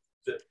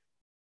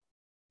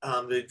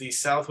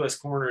southwest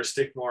corner of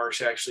Stick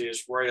Marsh actually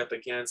is right up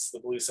against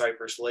the Blue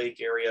Cypress Lake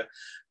area.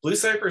 Blue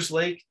Cypress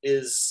Lake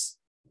is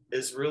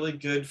really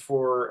good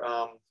for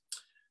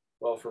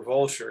for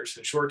vultures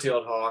and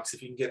short-tailed hawks.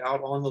 If you can get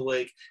out on the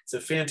lake, it's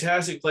a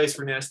fantastic place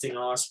for nesting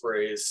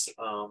ospreys.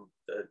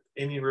 The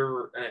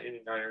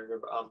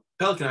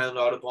Pelican Island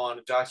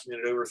Audubon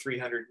documented over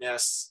 300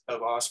 nests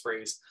of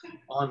ospreys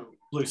on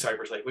Blue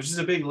Cypress Lake, which is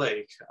a big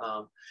lake.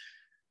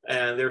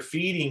 And they're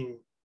feeding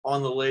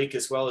on the lake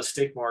as well as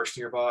Stick Marsh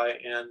nearby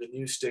and the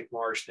new Stick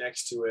Marsh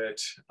next to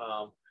it.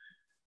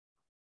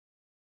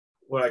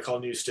 What I call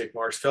New Stick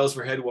Marsh,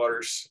 Fellsmere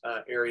Headwaters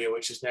area,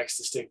 which is next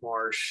to Stick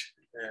Marsh,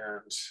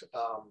 and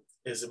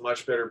is a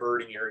much better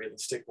birding area than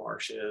Stick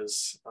Marsh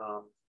is.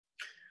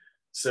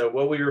 So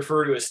what we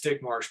refer to as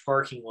Stick Marsh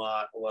parking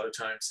lot a lot of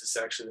times is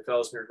actually the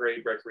Fellsmere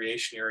Grade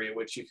Recreation Area,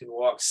 which you can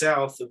walk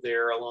south of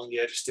there along the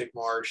edge of Stick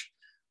Marsh,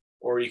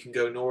 or you can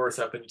go north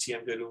up into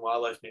T.M.Goodwin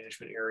Wildlife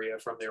Management Area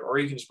from there, or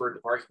you can just bird the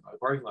parking lot. The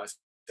parking lot is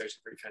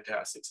actually pretty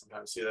fantastic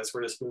sometimes too. That's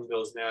where the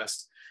spoonbills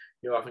nest.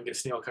 You often get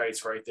snail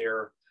kites right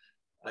there.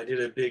 I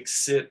did a big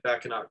sit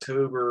back in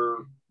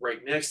October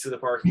right next to the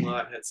parking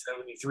lot, had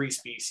 73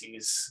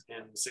 species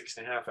in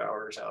 6.5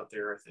 hours out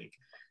there, I think.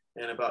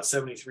 And about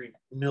 73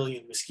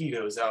 million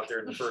mosquitoes out there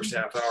in the first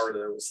half hour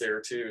that I was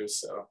there too.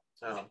 So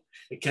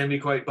it can be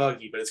quite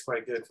buggy, but it's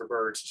quite good for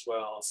birds as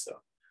well.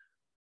 So.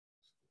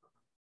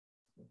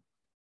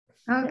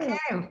 Okay,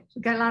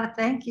 we got a lot of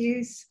thank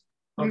yous.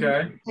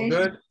 Okay, well,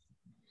 good.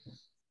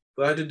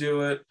 Glad to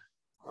do it.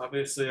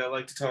 Obviously, I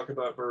like to talk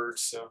about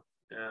birds. So,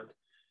 and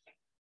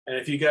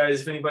if you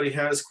guys, if anybody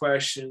has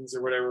questions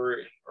or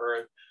whatever,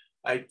 or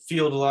I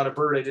field a lot of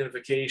bird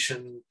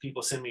identification,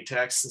 people send me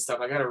texts and stuff.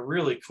 I got a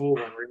really cool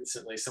one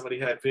recently. Somebody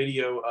had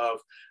video of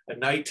a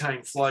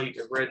nighttime flight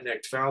of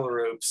red-necked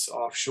phalaropes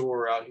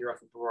offshore out here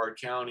off of Brevard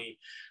County.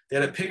 They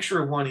had a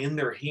picture of one in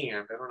their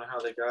hand. I don't know how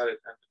they got it.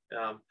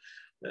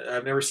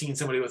 I've never seen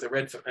somebody with a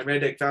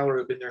red-necked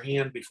phalarope in their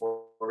hand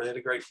before. They had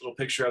a great little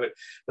picture of it,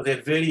 but they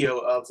had video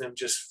of them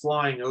just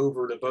flying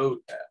over the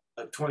boat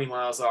at 20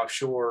 miles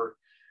offshore.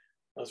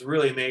 It was a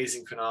really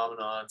amazing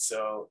phenomenon.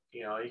 So,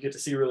 you know, you get to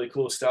see really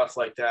cool stuff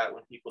like that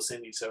when people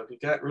send you. So if you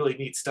got really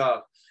neat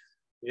stuff,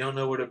 you don't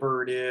know what a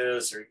bird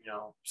is, or, you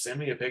know, send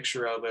me a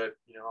picture of it.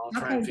 You know, I'll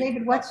try and figure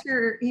David, what's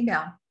your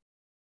email?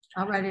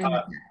 I'll write it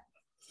in.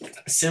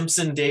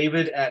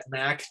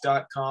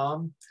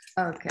 simpsondavid@mac.com.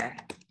 Okay,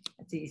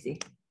 that's easy.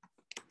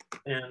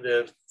 And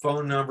the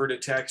phone number to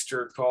text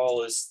or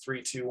call is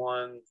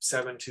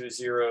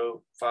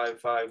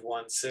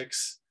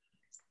 321-720-5516.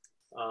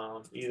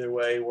 Either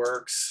way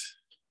works.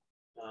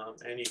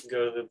 And you can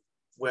go to the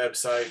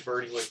website,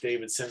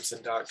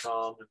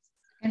 birdingwithdavidsimpson.com.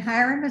 And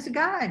hire him as a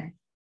guide.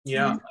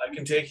 Yeah, I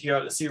can take you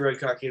out to see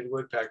red-cockaded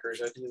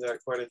woodpeckers. I do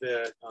that quite a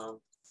bit.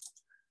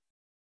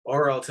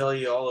 Or I'll tell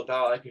you all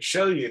about, I can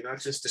show you, not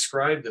just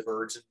describe the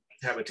birds and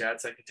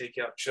habitats. I can take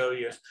you out and show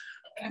you.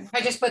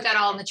 I just put that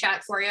all in the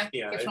chat for you.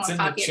 Yeah, if you it's want in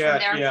to the copy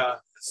chat. it from there. Yeah,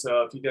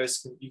 so if you guys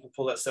can, you can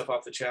pull that stuff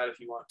off the chat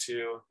if you want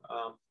to.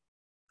 But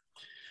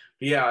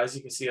yeah, as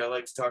you can see, I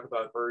like to talk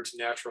about birds and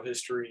natural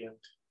history and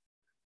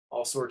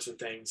all sorts of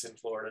things in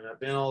Florida. And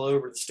I've been all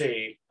over the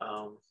state.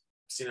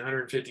 Seen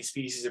 150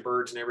 species of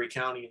birds in every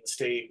county in the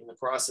state. In the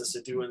process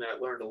of doing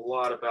that, learned a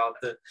lot about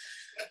the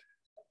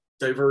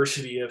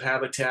diversity of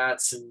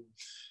habitats and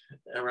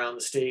around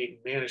the state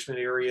and management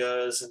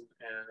areas, and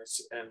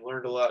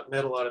learned a lot,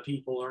 met a lot of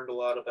people, learned a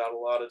lot about a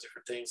lot of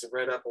different things, and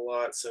read up a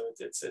lot. So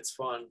it's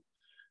fun.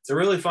 It's a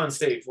really fun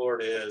state,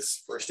 Florida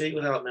is. For a state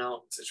without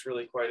mountains, it's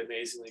really quite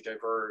amazingly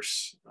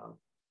diverse.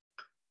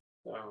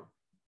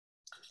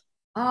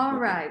 All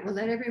right, we'll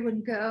let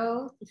everyone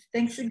go.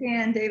 Thanks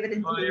again, David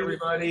and Bye, Dee.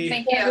 everybody.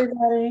 Thank Thank you, you.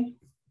 everybody.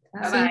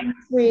 Bye. See you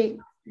next week.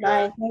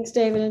 Bye. Thanks,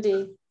 David and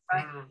Dee.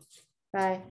 Bye. Bye.